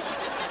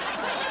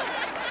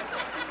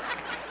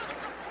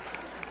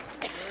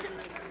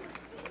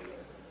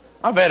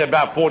 I've had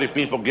about 40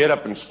 people get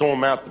up and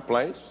storm out the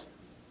place.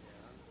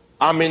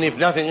 I mean, if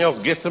nothing else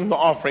gets them, the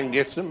offering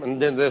gets them,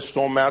 and then they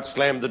storm out,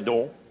 slam the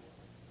door,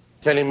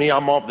 telling me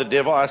I'm of the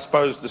devil. I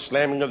suppose the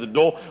slamming of the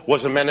door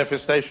was a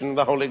manifestation of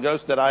the Holy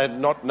Ghost that I had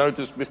not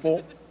noticed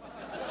before.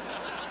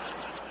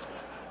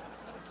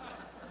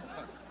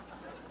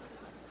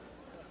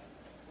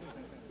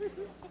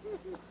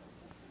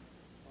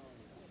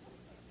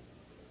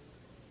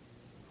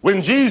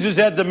 When Jesus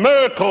had the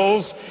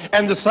miracles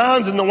and the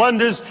signs and the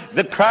wonders,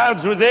 the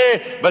crowds were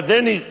there, but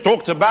then he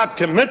talked about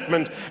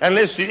commitment.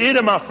 Unless you eat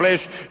of my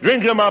flesh,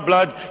 drink of my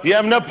blood, you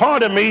have no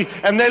part of me.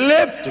 And they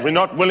left. We're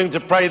not willing to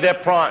pay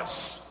that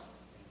price.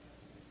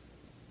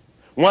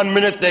 1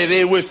 minute they're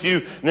there with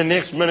you, and the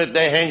next minute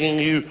they're hanging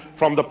you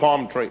from the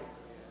palm tree.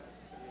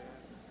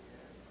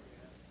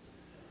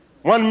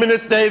 1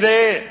 minute they're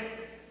there.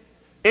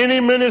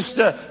 Any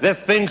minister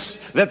that thinks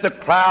that the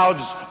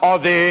crowds are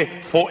there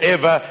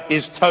forever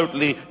is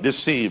totally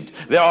deceived.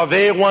 They are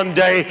there one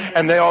day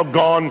and they are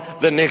gone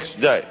the next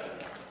day.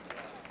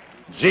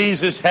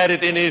 Jesus had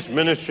it in his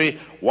ministry.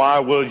 Why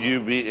will you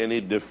be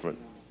any different?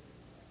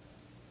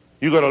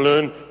 You got to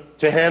learn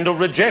to handle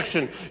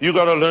rejection. You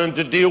got to learn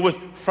to deal with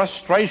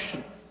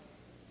frustration.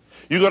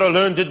 You got to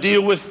learn to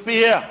deal with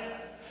fear.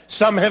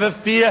 Some have a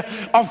fear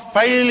of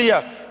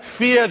failure,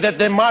 fear that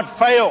they might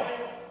fail.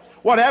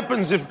 What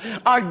happens if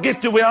I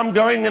get to where I'm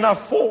going and I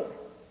fall?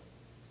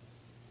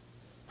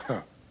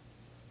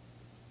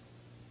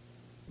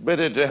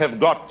 Better to have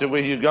got to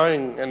where you're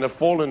going and have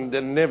fallen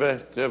than never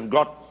to have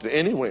got to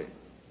anywhere.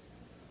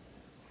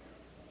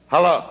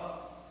 Hello?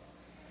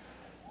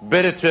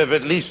 Better to have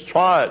at least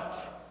tried.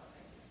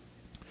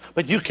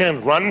 But you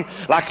can't run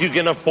like you're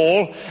going to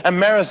fall. A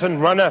marathon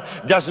runner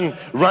doesn't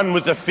run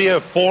with the fear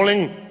of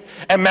falling.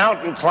 A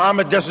mountain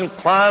climber doesn't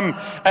climb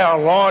a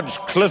large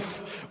cliff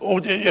or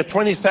a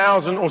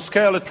 20,000 or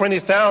scale of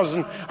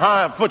 20,000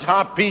 foot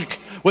high peak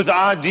with the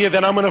idea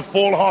that I'm going to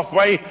fall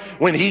halfway.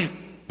 When he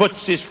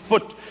puts his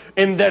foot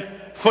in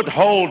that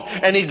foothold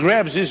and he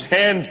grabs his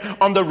hand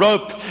on the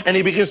rope and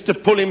he begins to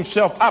pull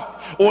himself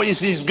up, or is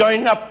he's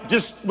going up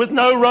just with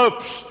no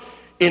ropes?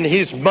 In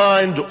his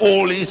mind,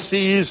 all he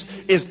sees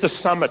is the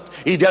summit.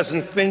 He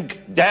doesn't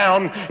think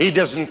down. He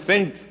doesn't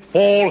think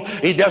fall.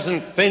 He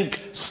doesn't think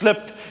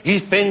slip. He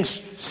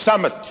thinks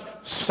summit,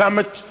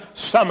 summit,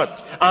 summit.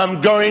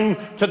 I'm going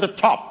to the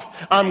top.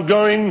 I'm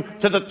going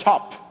to the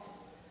top.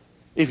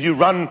 If you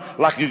run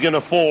like you're going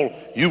to fall,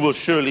 you will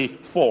surely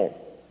fall.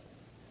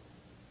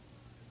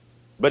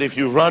 But if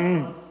you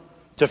run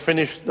to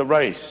finish the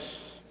race,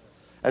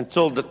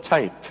 until the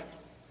tape,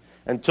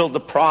 until the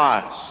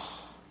prize,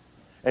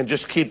 and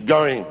just keep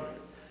going,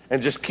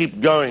 and just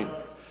keep going,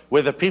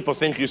 whether people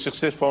think you're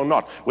successful or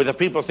not, whether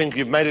people think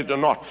you've made it or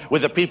not,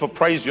 whether people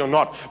praise you or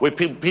not, whether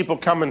people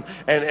come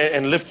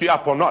and lift you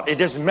up or not, it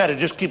doesn't matter.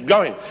 Just keep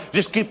going.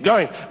 Just keep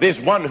going. There's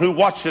one who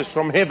watches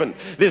from heaven.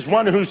 There's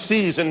one who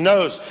sees and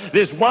knows.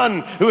 There's one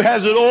who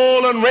has it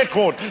all on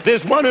record.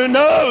 There's one who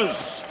knows.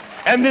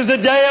 And there's a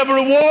day of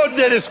reward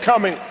that is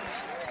coming.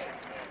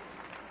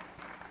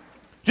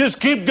 Just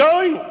keep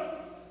going.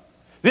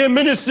 There are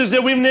ministers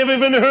that we've never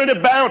even heard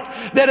about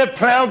that have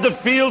plowed the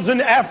fields in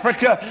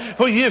Africa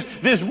for years.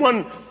 There's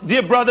one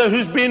dear brother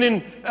who's been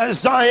in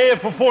Zaire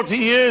for 40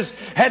 years,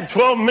 had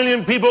 12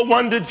 million people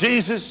won to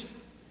Jesus.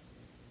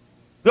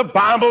 The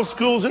Bible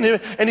schools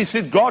and he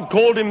said God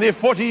called him there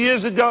 40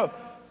 years ago.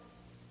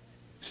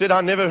 He said,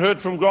 I never heard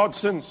from God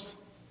since.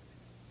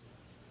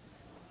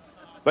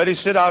 But he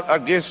said, I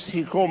guess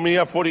he called me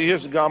up 40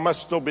 years ago. I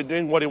must still be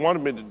doing what he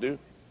wanted me to do.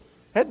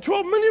 Had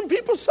 12 million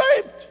people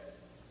saved.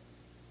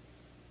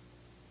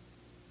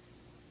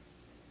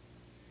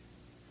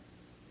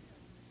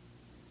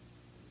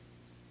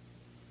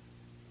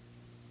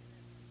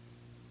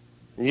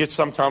 And yet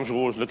sometimes we're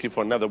always looking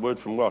for another word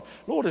from God.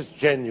 Lord, it's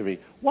January.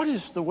 What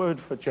is the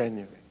word for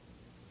January?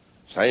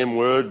 Same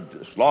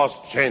word as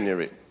last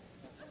January.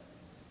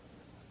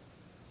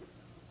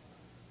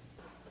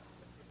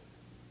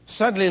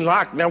 Suddenly,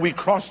 like now we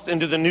crossed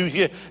into the new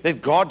year,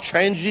 that God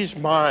changed his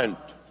mind.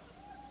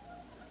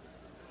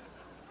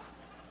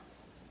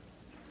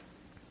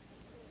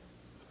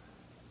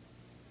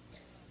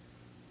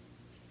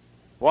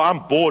 Well,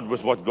 I'm bored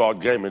with what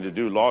God gave me to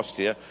do last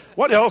year.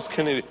 What else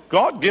can he do?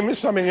 God, give me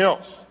something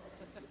else.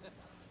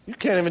 You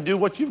can't even do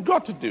what you've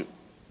got to do.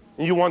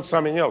 And you want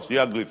something else, you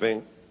ugly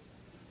thing.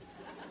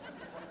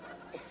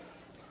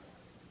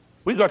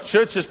 We got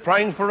churches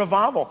praying for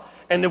revival,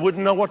 and they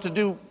wouldn't know what to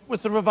do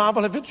with the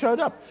revival if it showed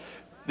up.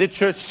 Their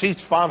church seats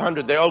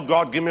 500. They, oh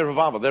God, give me a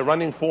revival. They're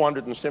running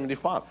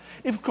 475.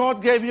 If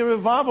God gave you a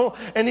revival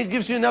and he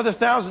gives you another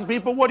 1,000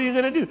 people, what are you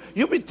going to do?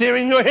 You'll be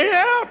tearing your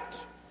hair out.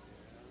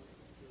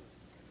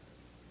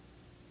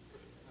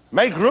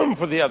 Make room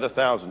for the other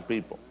 1,000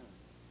 people.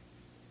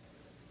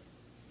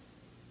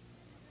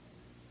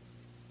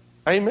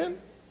 Amen?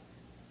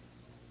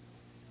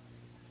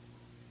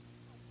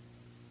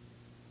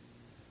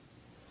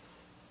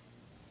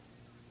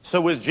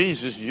 So with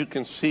Jesus, you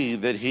can see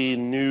that he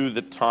knew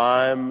the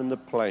time and the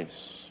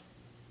place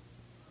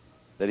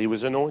that he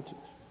was anointed.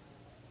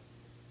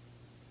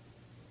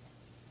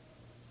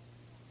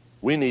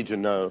 We need to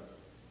know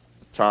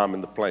the time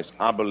and the place.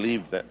 I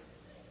believe that.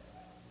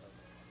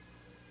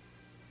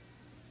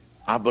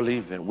 I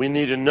believe that. We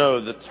need to know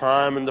the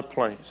time and the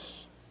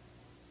place.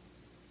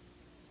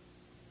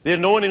 The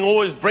anointing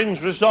always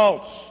brings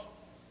results.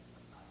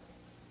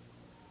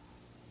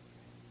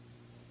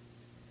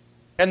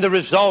 And the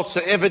results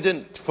are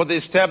evident for the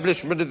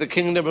establishment of the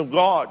kingdom of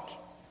God.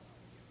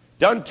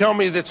 Don't tell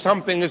me that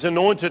something is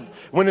anointed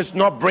when it's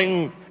not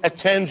bringing a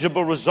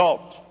tangible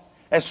result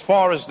as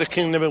far as the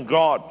kingdom of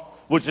God,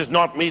 which is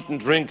not meat and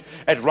drink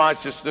at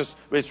righteousness.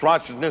 It's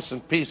righteousness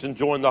and peace and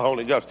joy in the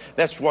Holy Ghost.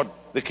 That's what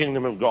the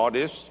kingdom of God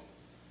is.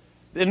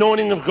 The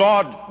anointing of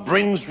God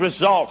brings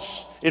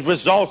results. It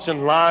results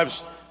in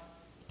lives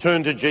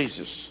turned to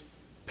Jesus.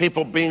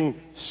 People being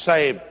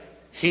saved,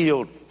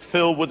 healed,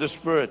 filled with the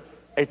Spirit.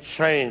 A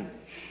change.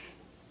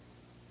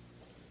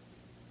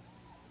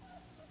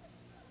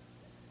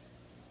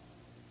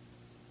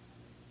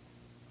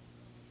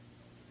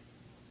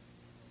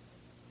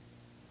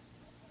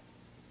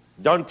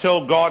 Don't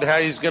tell God how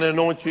he's going to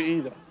anoint you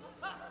either.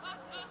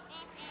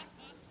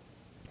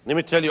 Let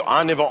me tell you,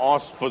 I never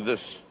asked for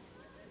this.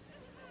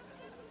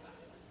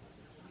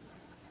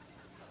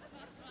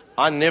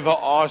 I never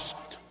asked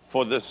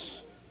for this.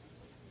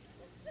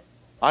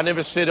 I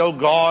never said, oh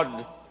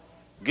God,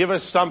 give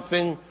us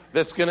something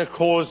that's going to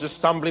cause a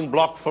stumbling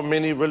block for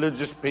many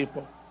religious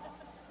people.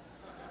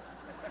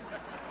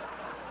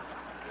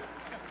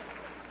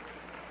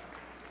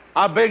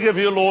 I beg of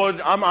you,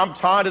 Lord, I'm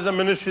tired of the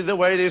ministry the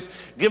way it is.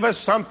 Give us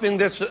something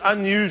that's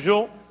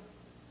unusual.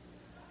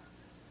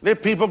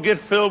 Let people get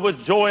filled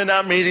with joy in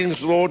our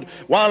meetings, Lord,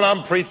 while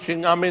I'm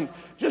preaching. I mean,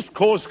 just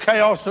cause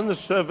chaos in the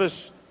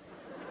service.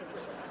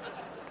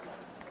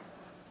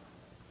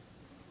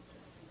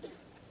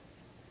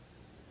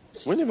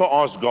 We never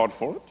asked God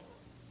for it.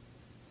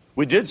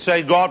 We did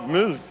say, God,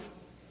 move.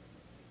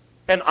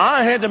 And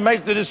I had to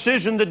make the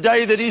decision the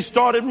day that he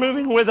started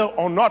moving, whether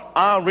or not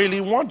I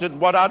really wanted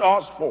what I'd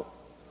asked for.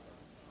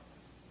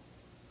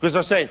 Because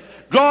I say,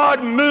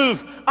 God,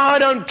 move. I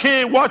don't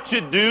care what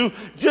you do.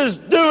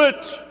 Just do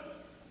it.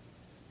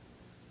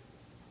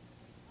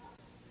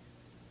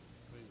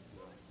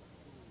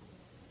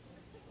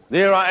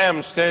 There I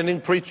am standing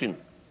preaching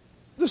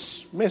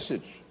this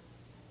message.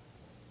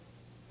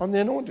 on the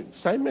anointing.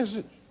 Same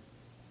message.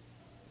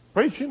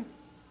 Preaching.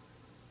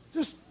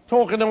 Just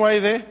talking away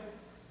there.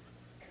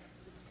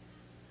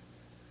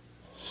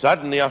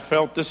 Suddenly I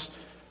felt this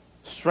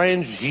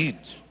strange heat,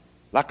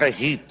 like a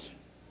heat.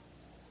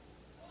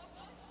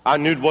 I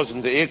knew it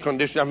wasn't the air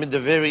conditioner. I mean, the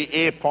very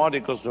air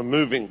particles were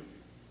moving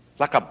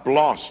like a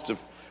blast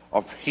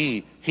of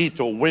heat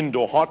or wind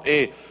or hot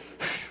air.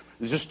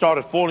 It just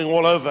started falling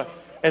all over.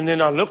 And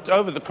then I looked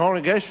over the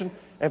congregation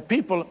and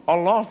people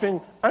are laughing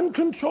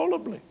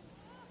uncontrollably.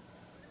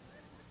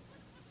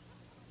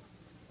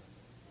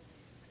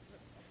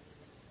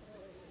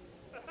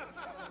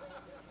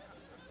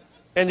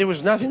 And there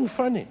was nothing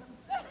funny.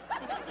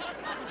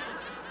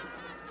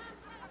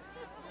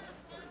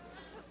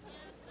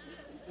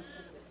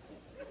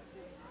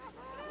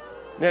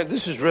 Now,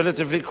 this is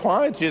relatively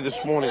quiet here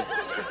this morning.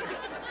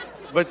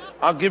 But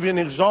I'll give you an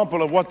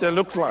example of what they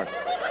look like.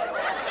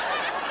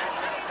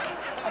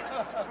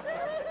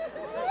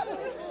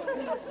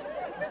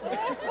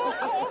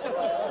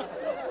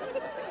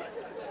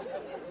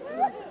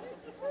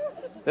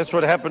 That's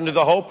what happened to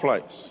the whole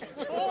place.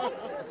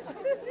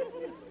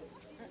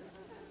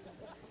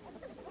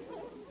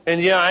 And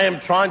here I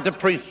am trying to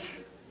preach.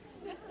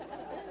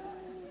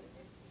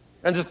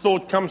 And the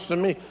thought comes to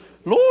me,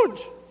 Lord,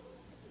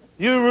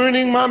 you're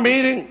ruining my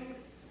meeting.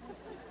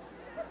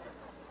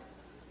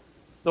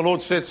 The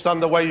Lord said, son,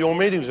 the way your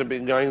meetings have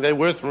been going, they're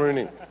worth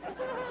ruining.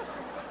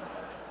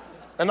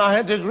 And I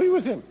had to agree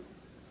with him.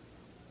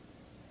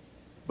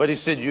 But he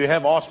said, you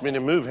have asked me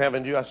to move,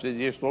 haven't you? I said,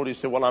 yes, Lord. He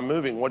said, well, I'm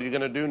moving. What are you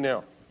going to do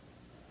now?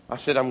 I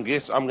said, I'm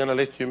going to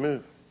let you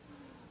move.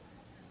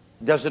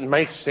 Does it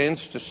make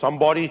sense to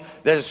somebody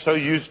that is so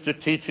used to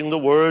teaching the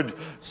word,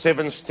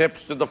 7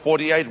 steps to the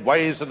 48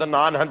 ways of the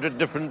 900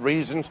 different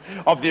reasons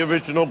of the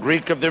original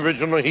Greek, of the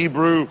original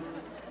Hebrew,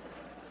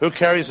 who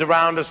carries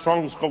around a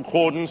Strong's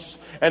Concordance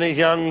and a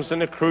Young's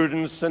and a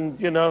Cruden's and,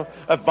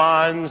 a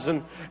Vine's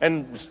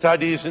and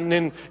studies, and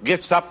then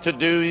gets up to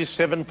do his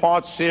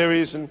 7-part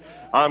series? And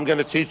I'm going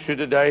to teach you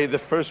today the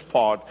first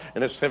part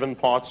in a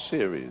 7-part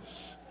series.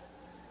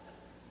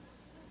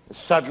 And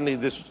suddenly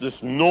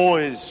this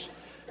noise,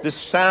 this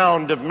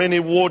sound of many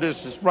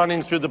waters is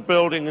running through the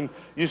building, and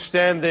you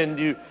stand there and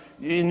you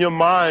in your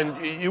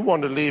mind, you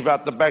want to leave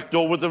out the back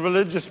door with the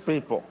religious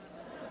people.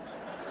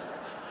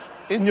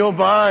 In your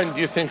mind,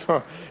 you think,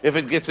 if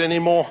it gets any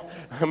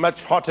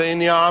much hotter in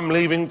here, I'm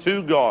leaving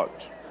too, God.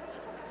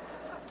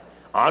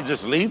 I'll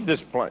just leave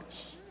this place.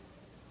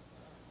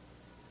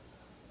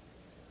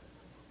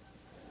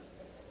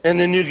 And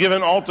then you give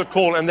an altar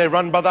call and they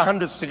run by the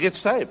hundreds to get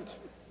saved.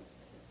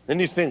 Then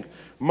you think,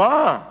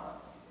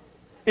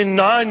 in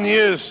 9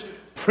 years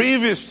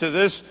previous to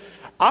this,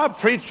 I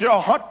preached a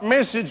hot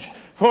message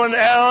for an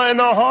hour and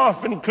a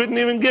half and couldn't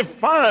even get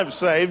 5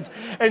 saved.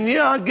 And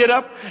here I get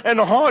up and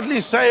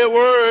hardly say a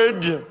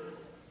word.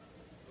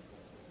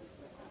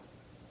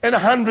 And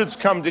hundreds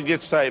come to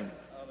get saved.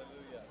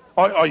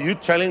 Are you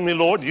telling me,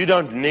 Lord, you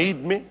don't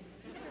need me?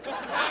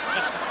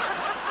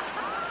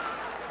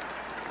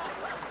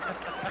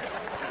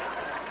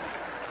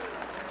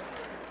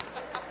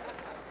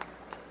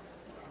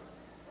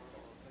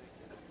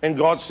 And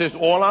God says,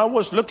 all I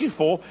was looking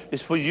for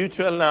is for you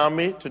to allow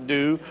me to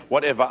do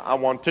whatever I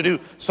want to do.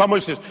 Someone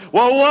says,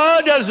 well,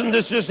 why doesn't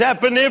this just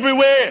happen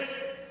everywhere?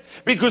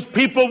 Because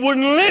people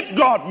wouldn't let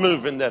God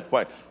move in that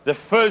way. The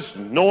first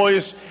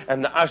noise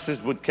and the ushers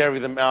would carry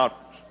them out.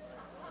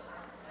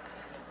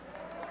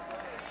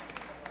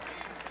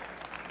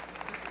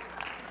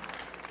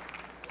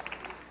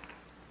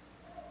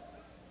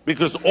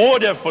 Because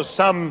order for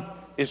some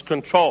is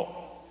control.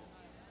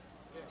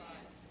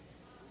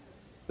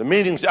 The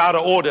meeting's out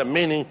of order,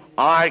 meaning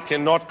I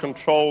cannot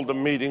control the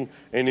meeting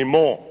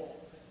anymore.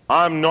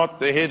 I'm not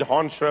the head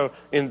honcho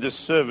in this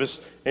service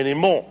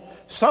anymore.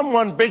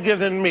 Someone bigger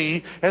than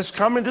me has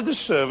come into the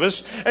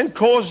service and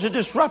caused a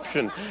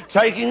disruption,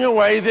 taking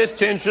away the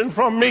attention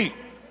from me.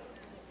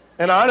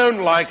 And I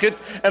don't like it,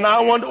 and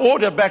I want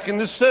order back in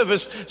the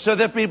service so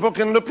that people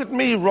can look at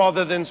me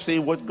rather than see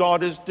what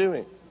God is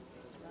doing.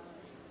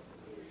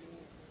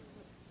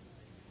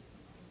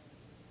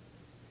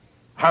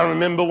 I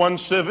remember one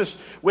service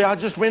where I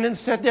just went and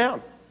sat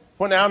down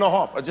for an hour and a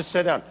half. I just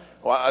sat down.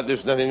 Well,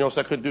 there's nothing else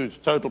I could do. It's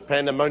total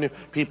pandemonium.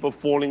 People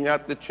falling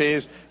out the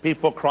chairs,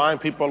 people crying,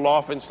 people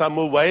laughing. Some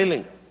were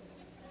wailing.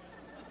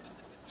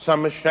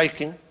 Some were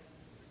shaking.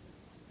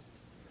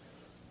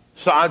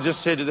 So I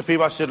just said to the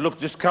people, I said, look,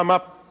 just come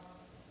up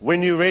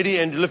when you're ready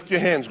and lift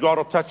your hands. God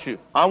will touch you.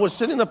 I was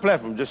sitting on the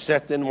platform, just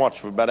sat there and watched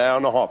for about an hour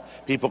and a half.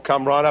 People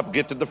come right up,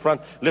 get to the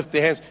front, lift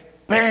their hands,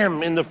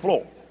 bam, in the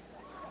floor.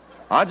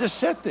 I just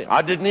sat there.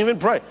 I didn't even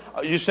pray.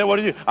 You say, what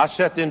did you do? I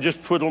sat there and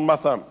just twiddled my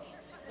thumbs.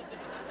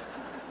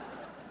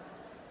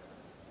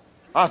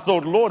 I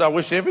thought, Lord, I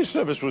wish every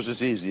service was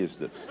as easy as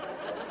this.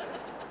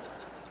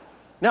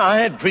 Now, I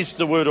had preached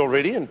the word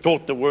already and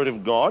taught the word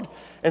of God,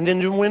 and then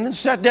you went and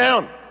sat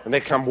down. And they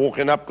come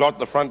walking up, got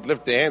the front,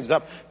 lift their hands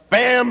up,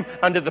 Bam!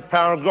 Under the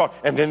power of God.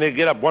 And then they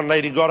get up. One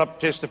lady got up,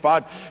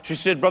 testified. She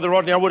said, Brother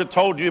Rodney, I would have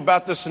told you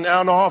about this an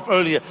hour and a half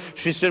earlier.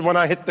 She said, when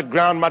I hit the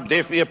ground, my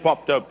deaf ear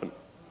popped open.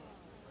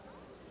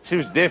 She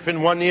was deaf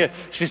in one ear.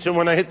 She said,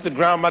 when I hit the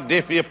ground, my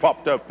deaf ear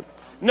popped open.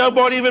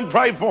 Nobody even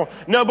prayed for her.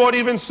 Nobody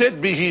even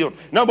said, be healed.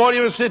 Nobody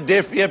even said,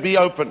 deaf ear, be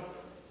open.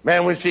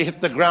 Man, when she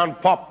hit the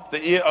ground, popped,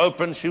 the ear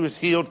opened, she was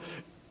healed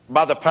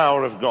by the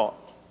power of God.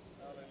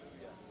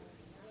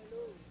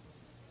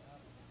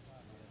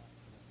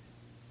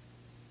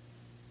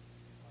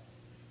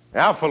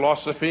 Our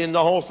philosophy in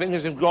the whole thing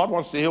is if God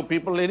wants to heal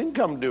people, let him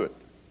come do it.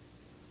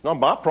 Not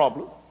my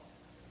problem.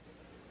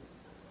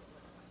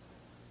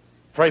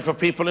 Pray for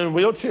people in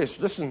wheelchairs.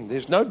 Listen,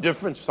 there's no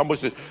difference.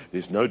 Somebody says,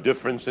 there's no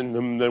difference in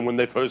them than when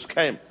they first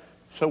came.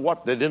 So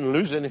what? They didn't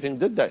lose anything,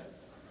 did they?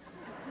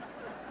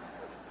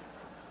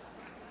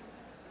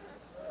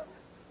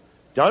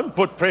 Don't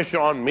put pressure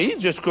on me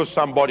just because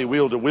somebody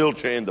wheeled a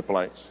wheelchair into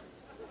place.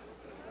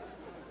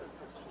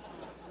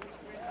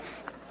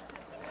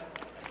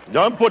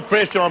 Don't put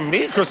pressure on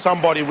me because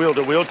somebody wheeled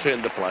a wheelchair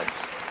into place.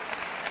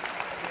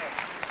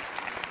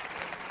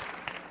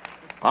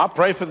 I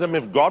pray for them.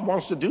 If God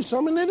wants to do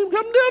something, let him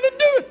come down and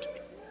do it.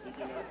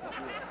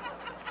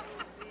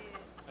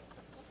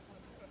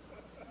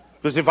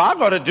 Because if I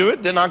got to do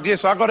it, then I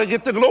guess I got to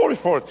get the glory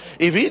for it.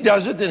 If he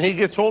does it, then he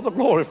gets all the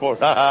glory for it.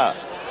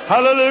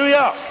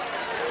 Hallelujah.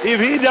 If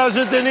he does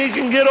it, then he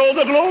can get all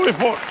the glory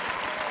for it.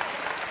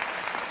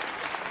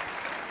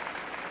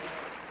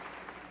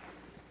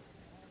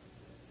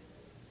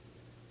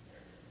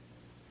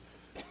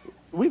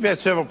 We've had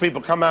several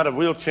people come out of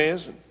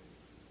wheelchairs.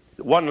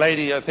 One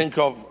lady I think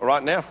of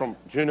right now from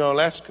Juneau,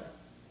 Alaska,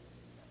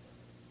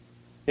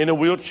 in a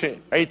wheelchair,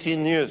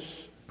 18 years,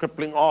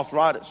 crippling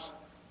arthritis.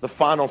 The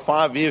final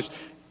 5 years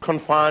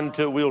confined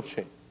to a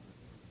wheelchair.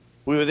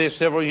 We were there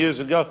several years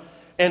ago,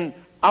 and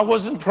I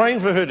wasn't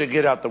praying for her to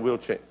get out the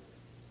wheelchair.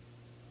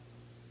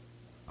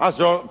 I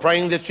was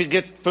praying that she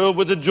get filled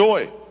with the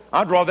joy.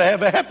 I'd rather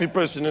have a happy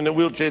person in a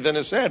wheelchair than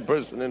a sad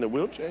person in a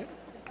wheelchair.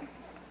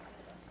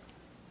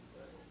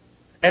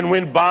 And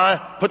went by,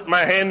 put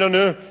my hand on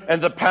her,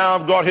 and the power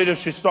of God hit her.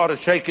 She started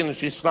shaking and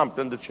she slumped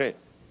in the chair.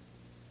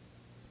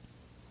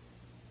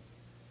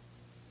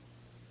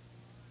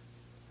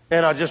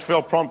 And I just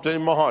felt prompted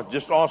in my heart.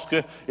 Just ask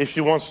her if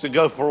she wants to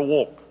go for a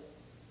walk.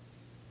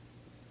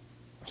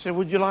 I said,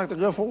 would you like to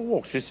go for a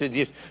walk? She said,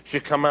 yes.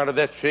 She come out of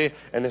that chair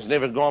and has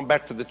never gone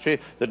back to the chair.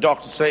 The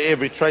doctors say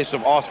every trace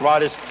of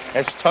arthritis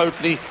has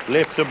totally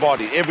left her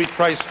body. Every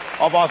trace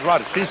of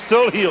arthritis. She's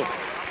still healed.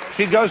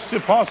 She goes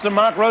to Pastor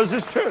Mark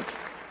Rose's church.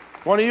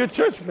 One of your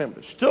church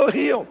members. Still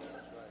healed.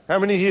 How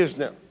many years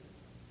now?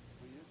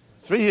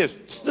 3 years.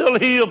 Still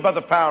healed by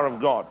the power of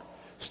God.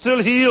 Still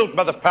healed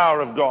by the power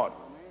of God.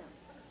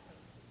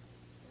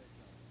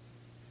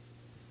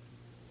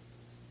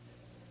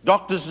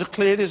 Doctors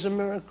declared it as a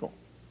miracle.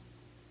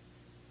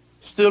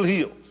 Still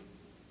healed.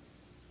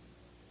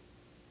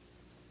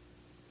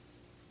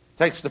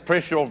 Takes the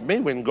pressure off me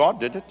when God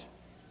did it.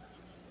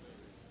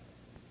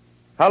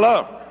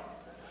 Hello.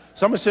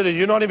 Someone said,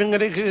 you're not even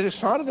going to get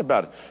excited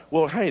about it.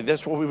 Well, hey,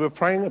 that's what we were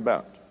praying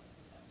about.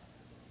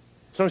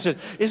 Someone said,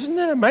 isn't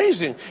that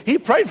amazing? He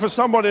prayed for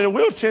somebody in a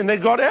wheelchair and they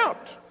got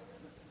out.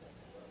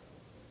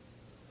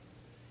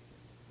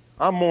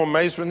 I'm more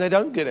amazed when they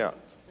don't get out.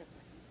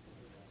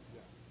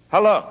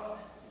 Hello.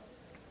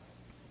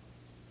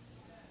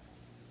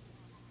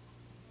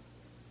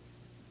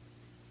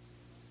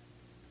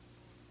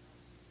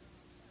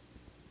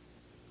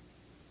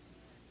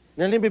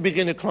 Now let me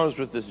begin to close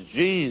with this.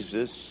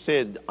 Jesus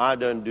said, I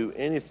don't do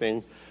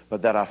anything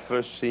but that I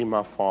first see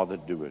my Father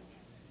do it.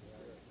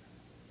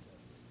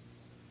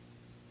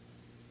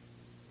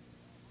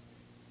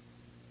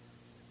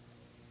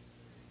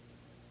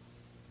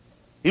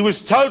 He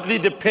was totally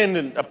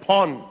dependent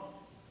upon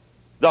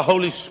the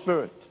Holy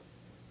Spirit.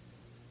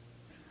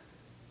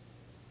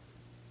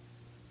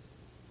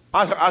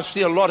 I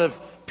see a lot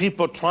of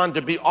people trying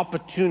to be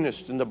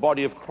opportunists in the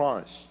body of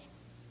Christ.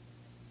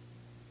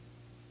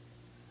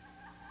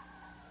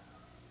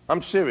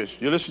 I'm serious.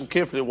 You listen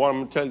carefully to what I'm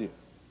going to tell you.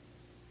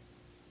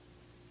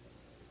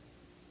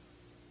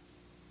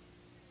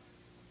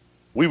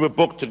 We were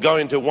booked to go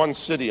into one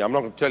city. I'm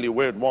not going to tell you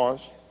where it was.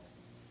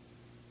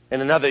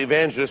 And another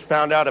evangelist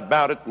found out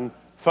about it and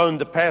phoned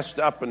the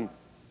pastor up and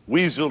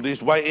weaseled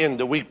his way in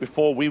the week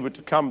before we were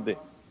to come there.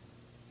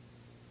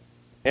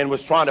 And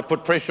was trying to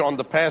put pressure on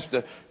the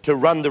pastor to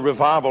run the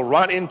revival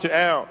right into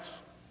ours.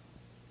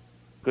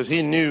 Because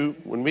he knew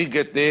when we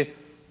get there,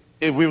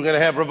 if we were going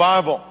to have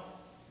revival.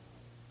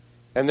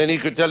 And then he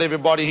could tell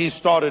everybody he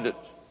started it.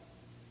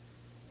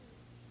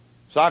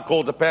 So I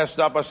called the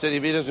pastor up. I said,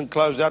 if he doesn't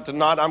close out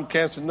tonight, I'm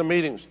canceling the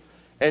meetings.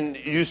 And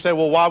you say,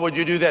 well, why would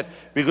you do that?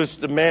 Because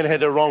the man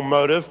had a wrong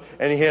motive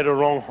and he had a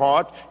wrong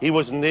heart. He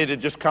wasn't there to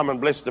just come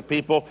and bless the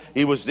people.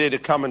 He was there to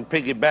come and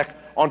piggyback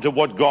onto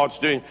what God's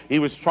doing. He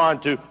was trying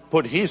to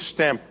put his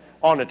stamp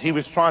on it. He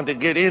was trying to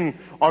get in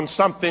on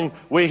something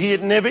where he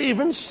had never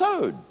even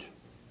sowed.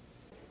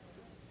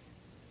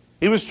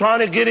 He was trying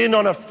to get in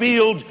on a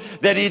field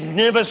that he'd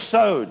never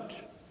sowed.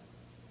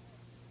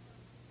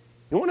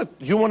 You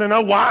want to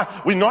know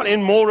why we're not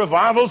in more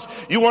revivals?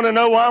 You want to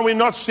know why we're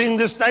not seeing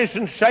this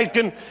nation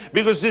shaken?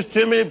 Because there's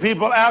too many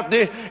people out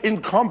there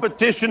in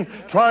competition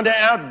trying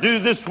to outdo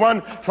this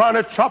one, trying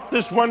to chop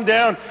this one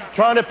down,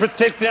 trying to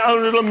protect their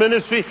own little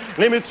ministry.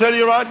 Let me tell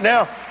you right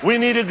now, we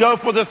need to go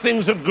for the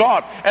things of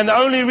God. And the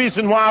only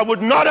reason why I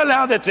would not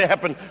allow that to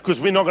happen, because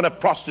we're not going to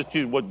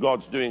prostitute what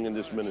God's doing in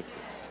this ministry.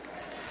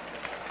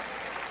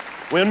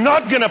 We're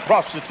not going to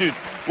prostitute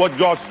what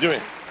God's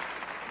doing.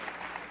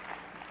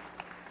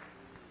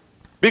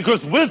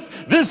 Because with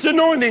this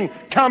anointing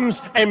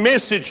comes a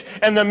message,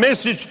 and the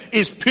message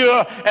is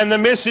pure, and the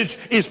message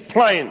is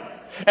plain,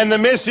 and the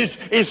message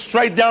is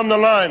straight down the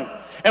line.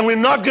 And we're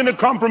not going to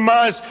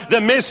compromise the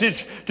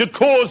message to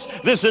cause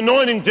this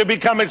anointing to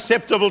become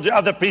acceptable to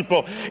other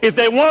people. If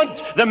they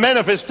want the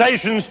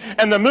manifestations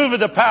and the move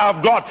of the power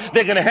of God,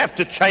 they're going to have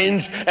to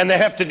change, and they're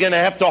going to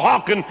have to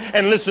hearken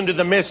and listen to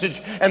the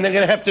message, and they're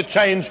going to have to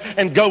change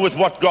and go with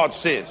what God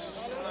says.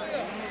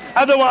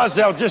 Otherwise,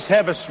 they'll just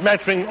have a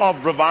smattering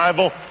of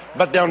revival,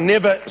 but they'll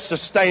never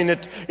sustain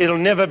it. It'll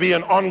never be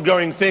an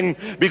ongoing thing,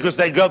 because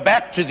they go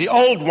back to the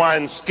old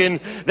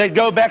wineskin. They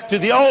go back to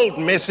the old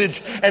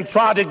message and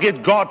try to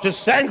get God to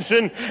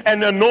sanction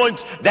and anoint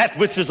that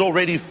which is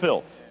already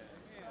filth.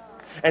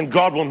 And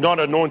God will not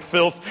anoint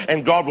filth,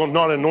 and God will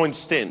not anoint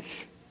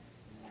stench.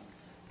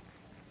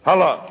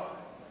 Hello.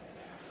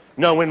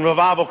 No, when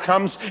revival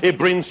comes, it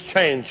brings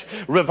change.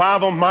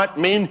 Revival might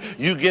mean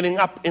you getting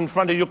up in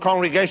front of your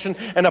congregation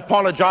and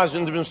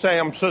apologizing to them and saying,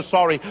 I'm so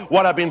sorry.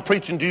 What I've been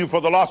preaching to you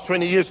for the last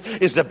 20 years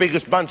is the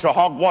biggest bunch of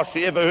hogwash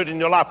you ever heard in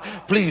your life.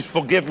 Please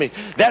forgive me.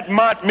 That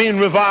might mean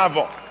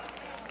revival.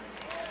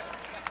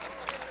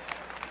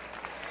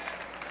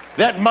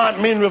 That might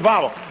mean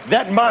revival.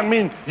 That might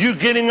mean you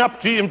getting up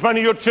to you in front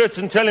of your church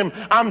and telling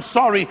him, I'm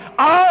sorry,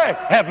 I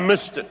have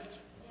missed it.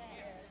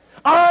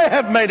 I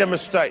have made a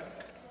mistake.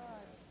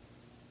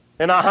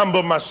 And I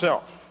humble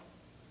myself.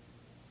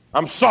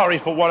 I'm sorry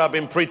for what I've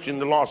been preaching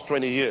the last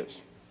 20 years.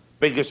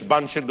 Biggest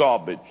bunch of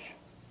garbage.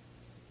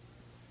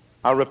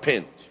 I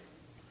repent.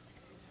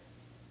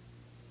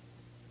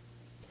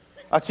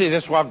 I tell you,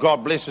 that's why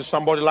God blesses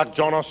somebody like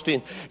John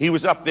Osteen. He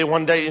was up there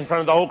one day in front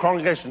of the whole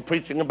congregation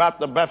preaching about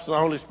the baptism of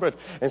the Holy Spirit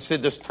and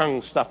said this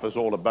tongue stuff is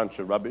all a bunch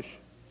of rubbish.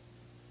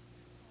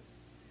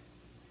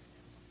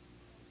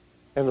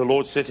 And the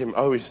Lord said to him,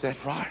 oh, is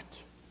that right?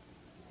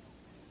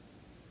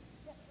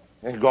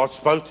 And God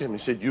spoke to him. He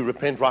said, you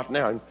repent right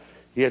now. And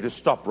he had to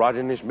stop right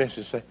in his message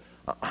and say,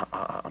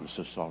 I'm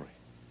so sorry.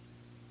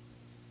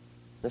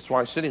 That's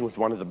why he's sitting with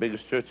one of the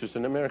biggest churches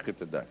in America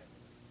today.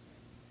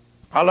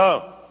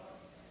 Hello.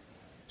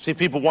 See,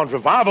 people want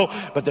revival,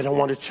 but they don't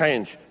want to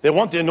change. They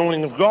want the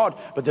anointing of God,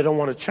 but they don't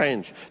want to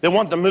change. They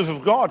want the move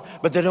of God,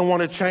 but they don't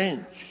want to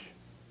change.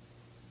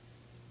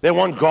 They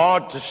want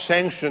God to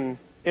sanction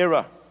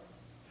error.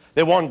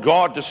 They want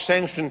God to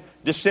sanction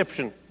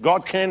deception.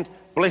 God can't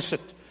bless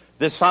it.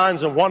 The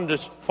signs and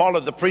wonders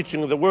follow the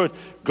preaching of the word.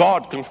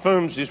 God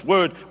confirms his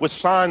word with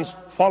signs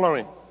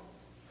following.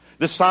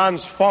 The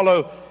signs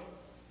follow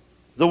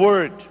the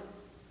word.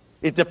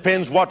 It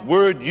depends what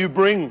word you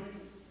bring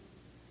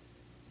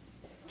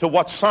to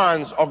what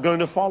signs are going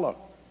to follow.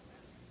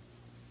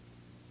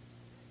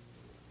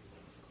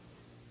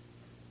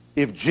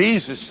 If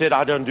Jesus said,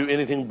 I don't do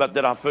anything but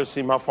that I first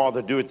see my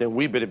Father do it, then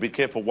we better be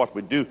careful what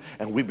we do,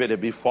 and we better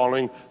be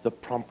following the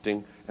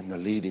prompting and the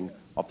leading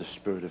of the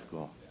Spirit of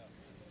God.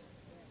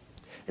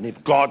 And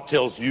if God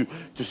tells you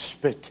to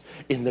spit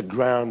in the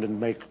ground and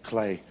make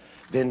clay,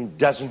 then it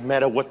doesn't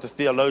matter what the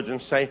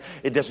theologians say.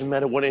 It doesn't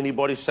matter what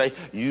anybody say.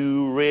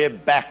 You rear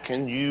back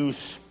and you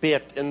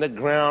spit in the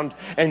ground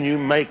and you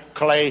make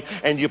clay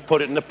and you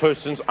put it in the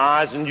person's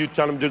eyes and you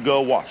tell them to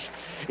go wash.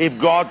 If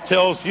God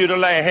tells you to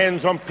lay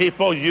hands on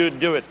people, you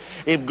do it.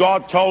 If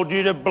God told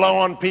you to blow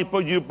on people,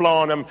 you blow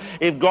on them.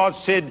 If God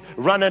said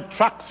run a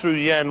truck through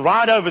you and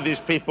ride over these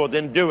people,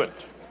 then do it.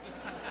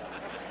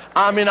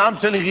 I mean, I'm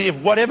telling you,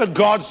 if whatever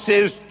God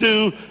says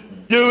do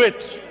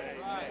it.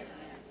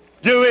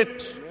 Do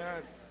it.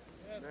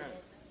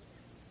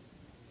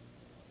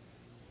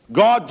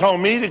 God told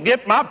me to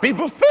get my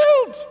people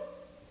filled.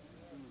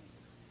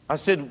 I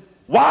said,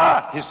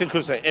 why? He said,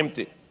 because they're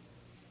empty.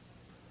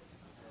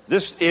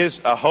 This is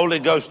a Holy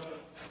Ghost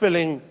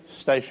filling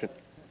station.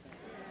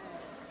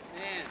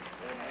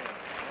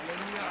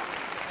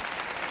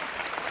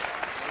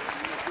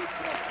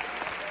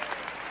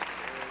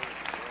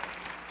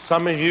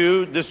 Some of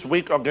you this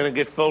week are going to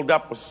get filled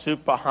up with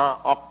super high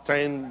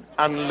octane,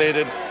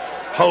 unleaded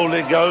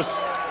Holy Ghost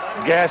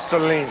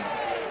gasoline.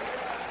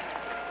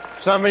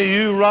 Some of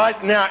you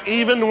right now,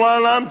 even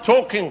while I'm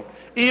talking,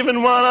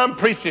 even while I'm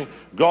preaching,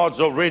 God's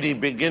already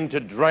begin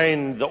to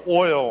drain the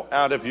oil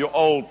out of your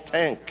old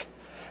tank.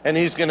 And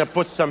he's going to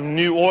put some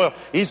new oil.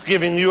 He's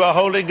giving you a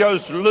Holy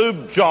Ghost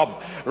lube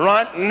job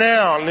right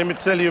now. Let me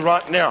tell you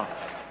right now.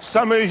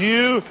 Some of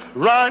you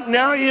right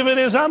now, even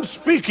as I'm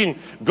speaking,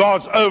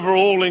 God's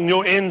overhauling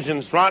your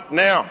engines right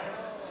now.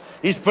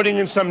 He's putting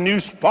in some new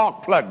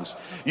spark plugs.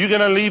 You're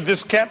going to leave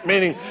this camp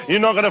meeting. You're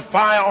not going to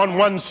fire on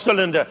one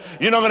cylinder.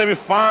 You're not going to be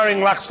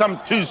firing like some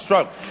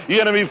two-stroke.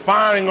 You're going to be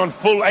firing on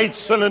full 8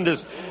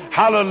 cylinders.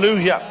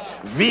 Hallelujah.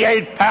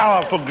 V8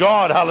 power for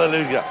God.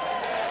 Hallelujah.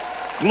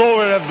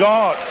 Glory to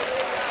God.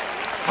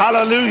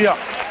 Hallelujah.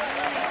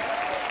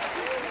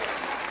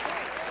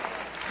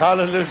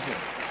 Hallelujah.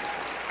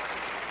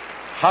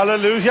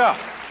 Hallelujah.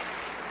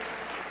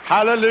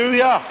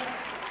 Hallelujah.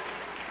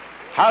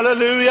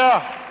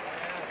 Hallelujah.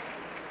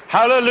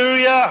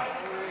 Hallelujah.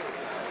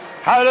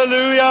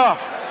 Hallelujah.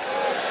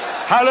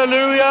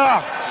 Hallelujah.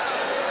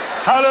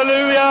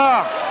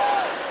 Hallelujah.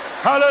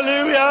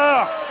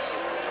 Hallelujah.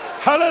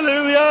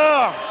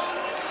 Hallelujah.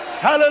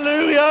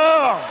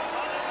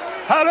 Hallelujah.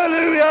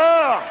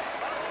 Hallelujah.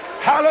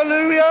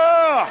 Hallelujah.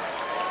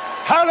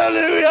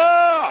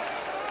 Hallelujah.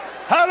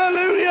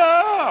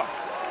 Hallelujah.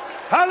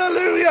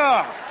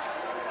 Hallelujah.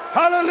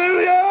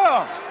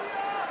 Hallelujah.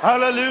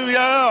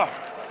 Hallelujah.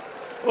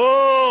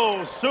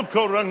 Oh,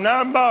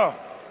 Sukoranamba.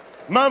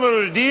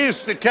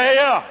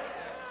 Mamarudistakaya.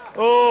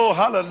 Oh,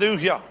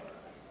 hallelujah.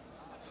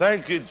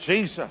 Thank you,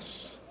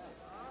 Jesus.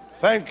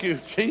 Thank you,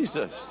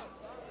 Jesus.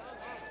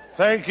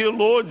 Thank you,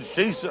 Lord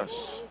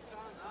Jesus.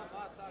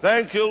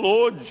 Thank you,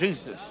 Lord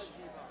Jesus.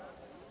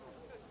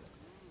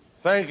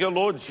 Thank you,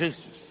 Lord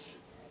Jesus.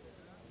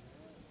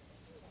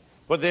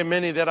 But there are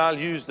many that I'll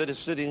use that are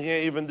sitting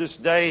here even this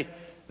day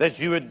that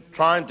you were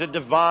trying to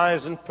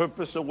devise and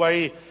purpose a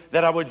way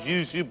that I would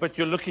use you, but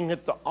you're looking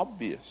at the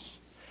obvious.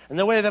 And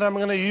the way that I'm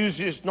going to use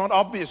you is not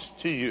obvious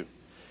to you.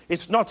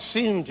 It's not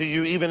seen to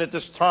you even at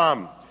this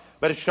time,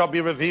 but it shall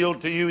be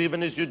revealed to you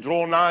even as you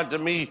draw nigh to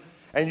me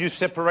and you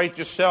separate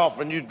yourself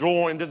and you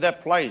draw into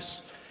that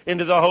place,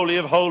 into the Holy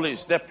of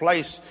Holies, that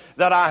place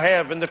that I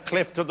have in the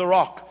cleft of the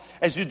rock.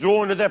 As you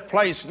draw into that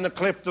place in the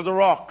cleft of the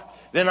rock,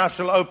 then I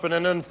shall open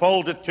and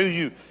unfold it to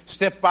you,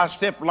 step by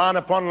step, line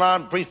upon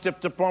line,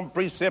 precept upon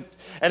precept,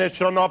 and it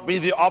shall not be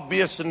the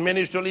obvious, and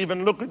many shall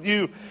even look at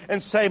you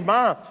and say,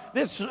 Ma,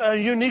 that's a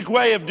unique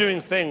way of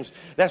doing things.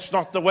 That's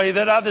not the way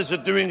that others are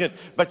doing it.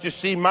 But you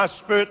see, my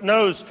Spirit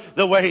knows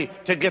the way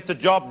to get the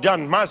job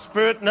done. My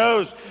Spirit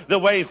knows the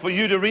way for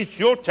you to reach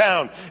your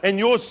town and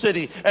your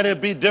city, and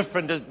it'll be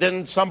different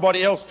than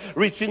somebody else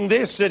reaching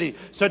their city.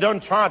 So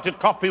don't try to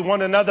copy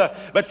one another,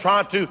 but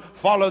try to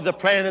follow the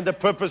plan and the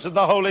purpose of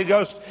the Holy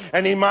Ghost.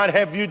 And He might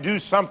have you do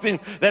something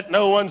that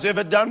no one's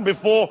ever done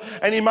before,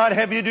 and He might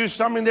have you do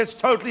something that's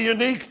totally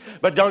unique.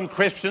 But don't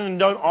question and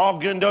don't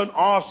argue and don't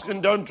ask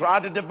and don't try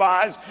to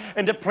devise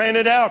and to plan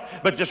it out,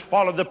 but just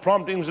follow the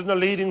promptings and the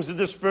leadings of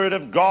the Spirit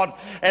of God,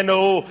 and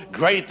oh,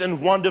 great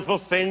and wonderful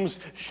things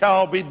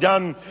shall be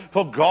done.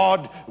 For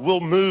God will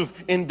move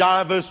in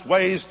diverse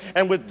ways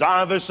and with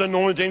diverse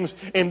anointings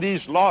in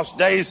these last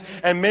days,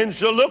 and men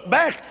shall look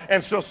back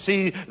and shall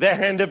see the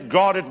hand of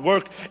God at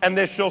work, and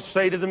they shall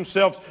say to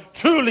themselves,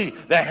 truly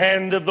the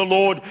hand of the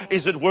Lord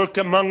is at work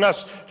among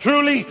us.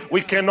 Truly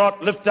we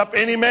cannot lift up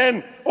any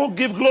man or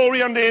give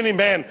glory unto any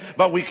man,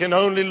 but we can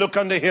only look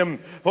unto Him,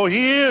 for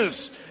He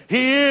is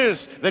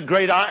the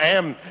great I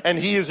am, and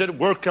He is at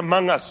work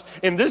among us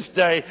in this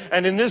day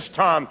and in this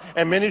time,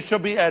 and many shall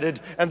be added,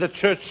 and the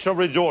church shall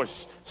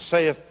rejoice,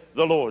 saith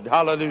the Lord.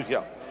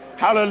 Hallelujah.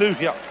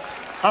 Hallelujah.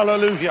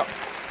 Hallelujah.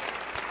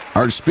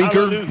 Our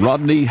speaker, Hallelujah.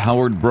 Rodney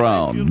Howard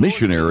Brown,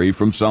 missionary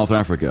from South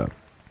Africa.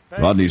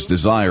 Rodney's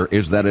desire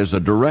is that as a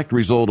direct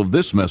result of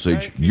this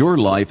message, your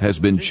life has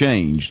been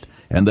changed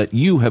and that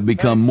you have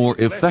become more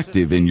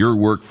effective in your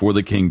work for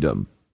the kingdom.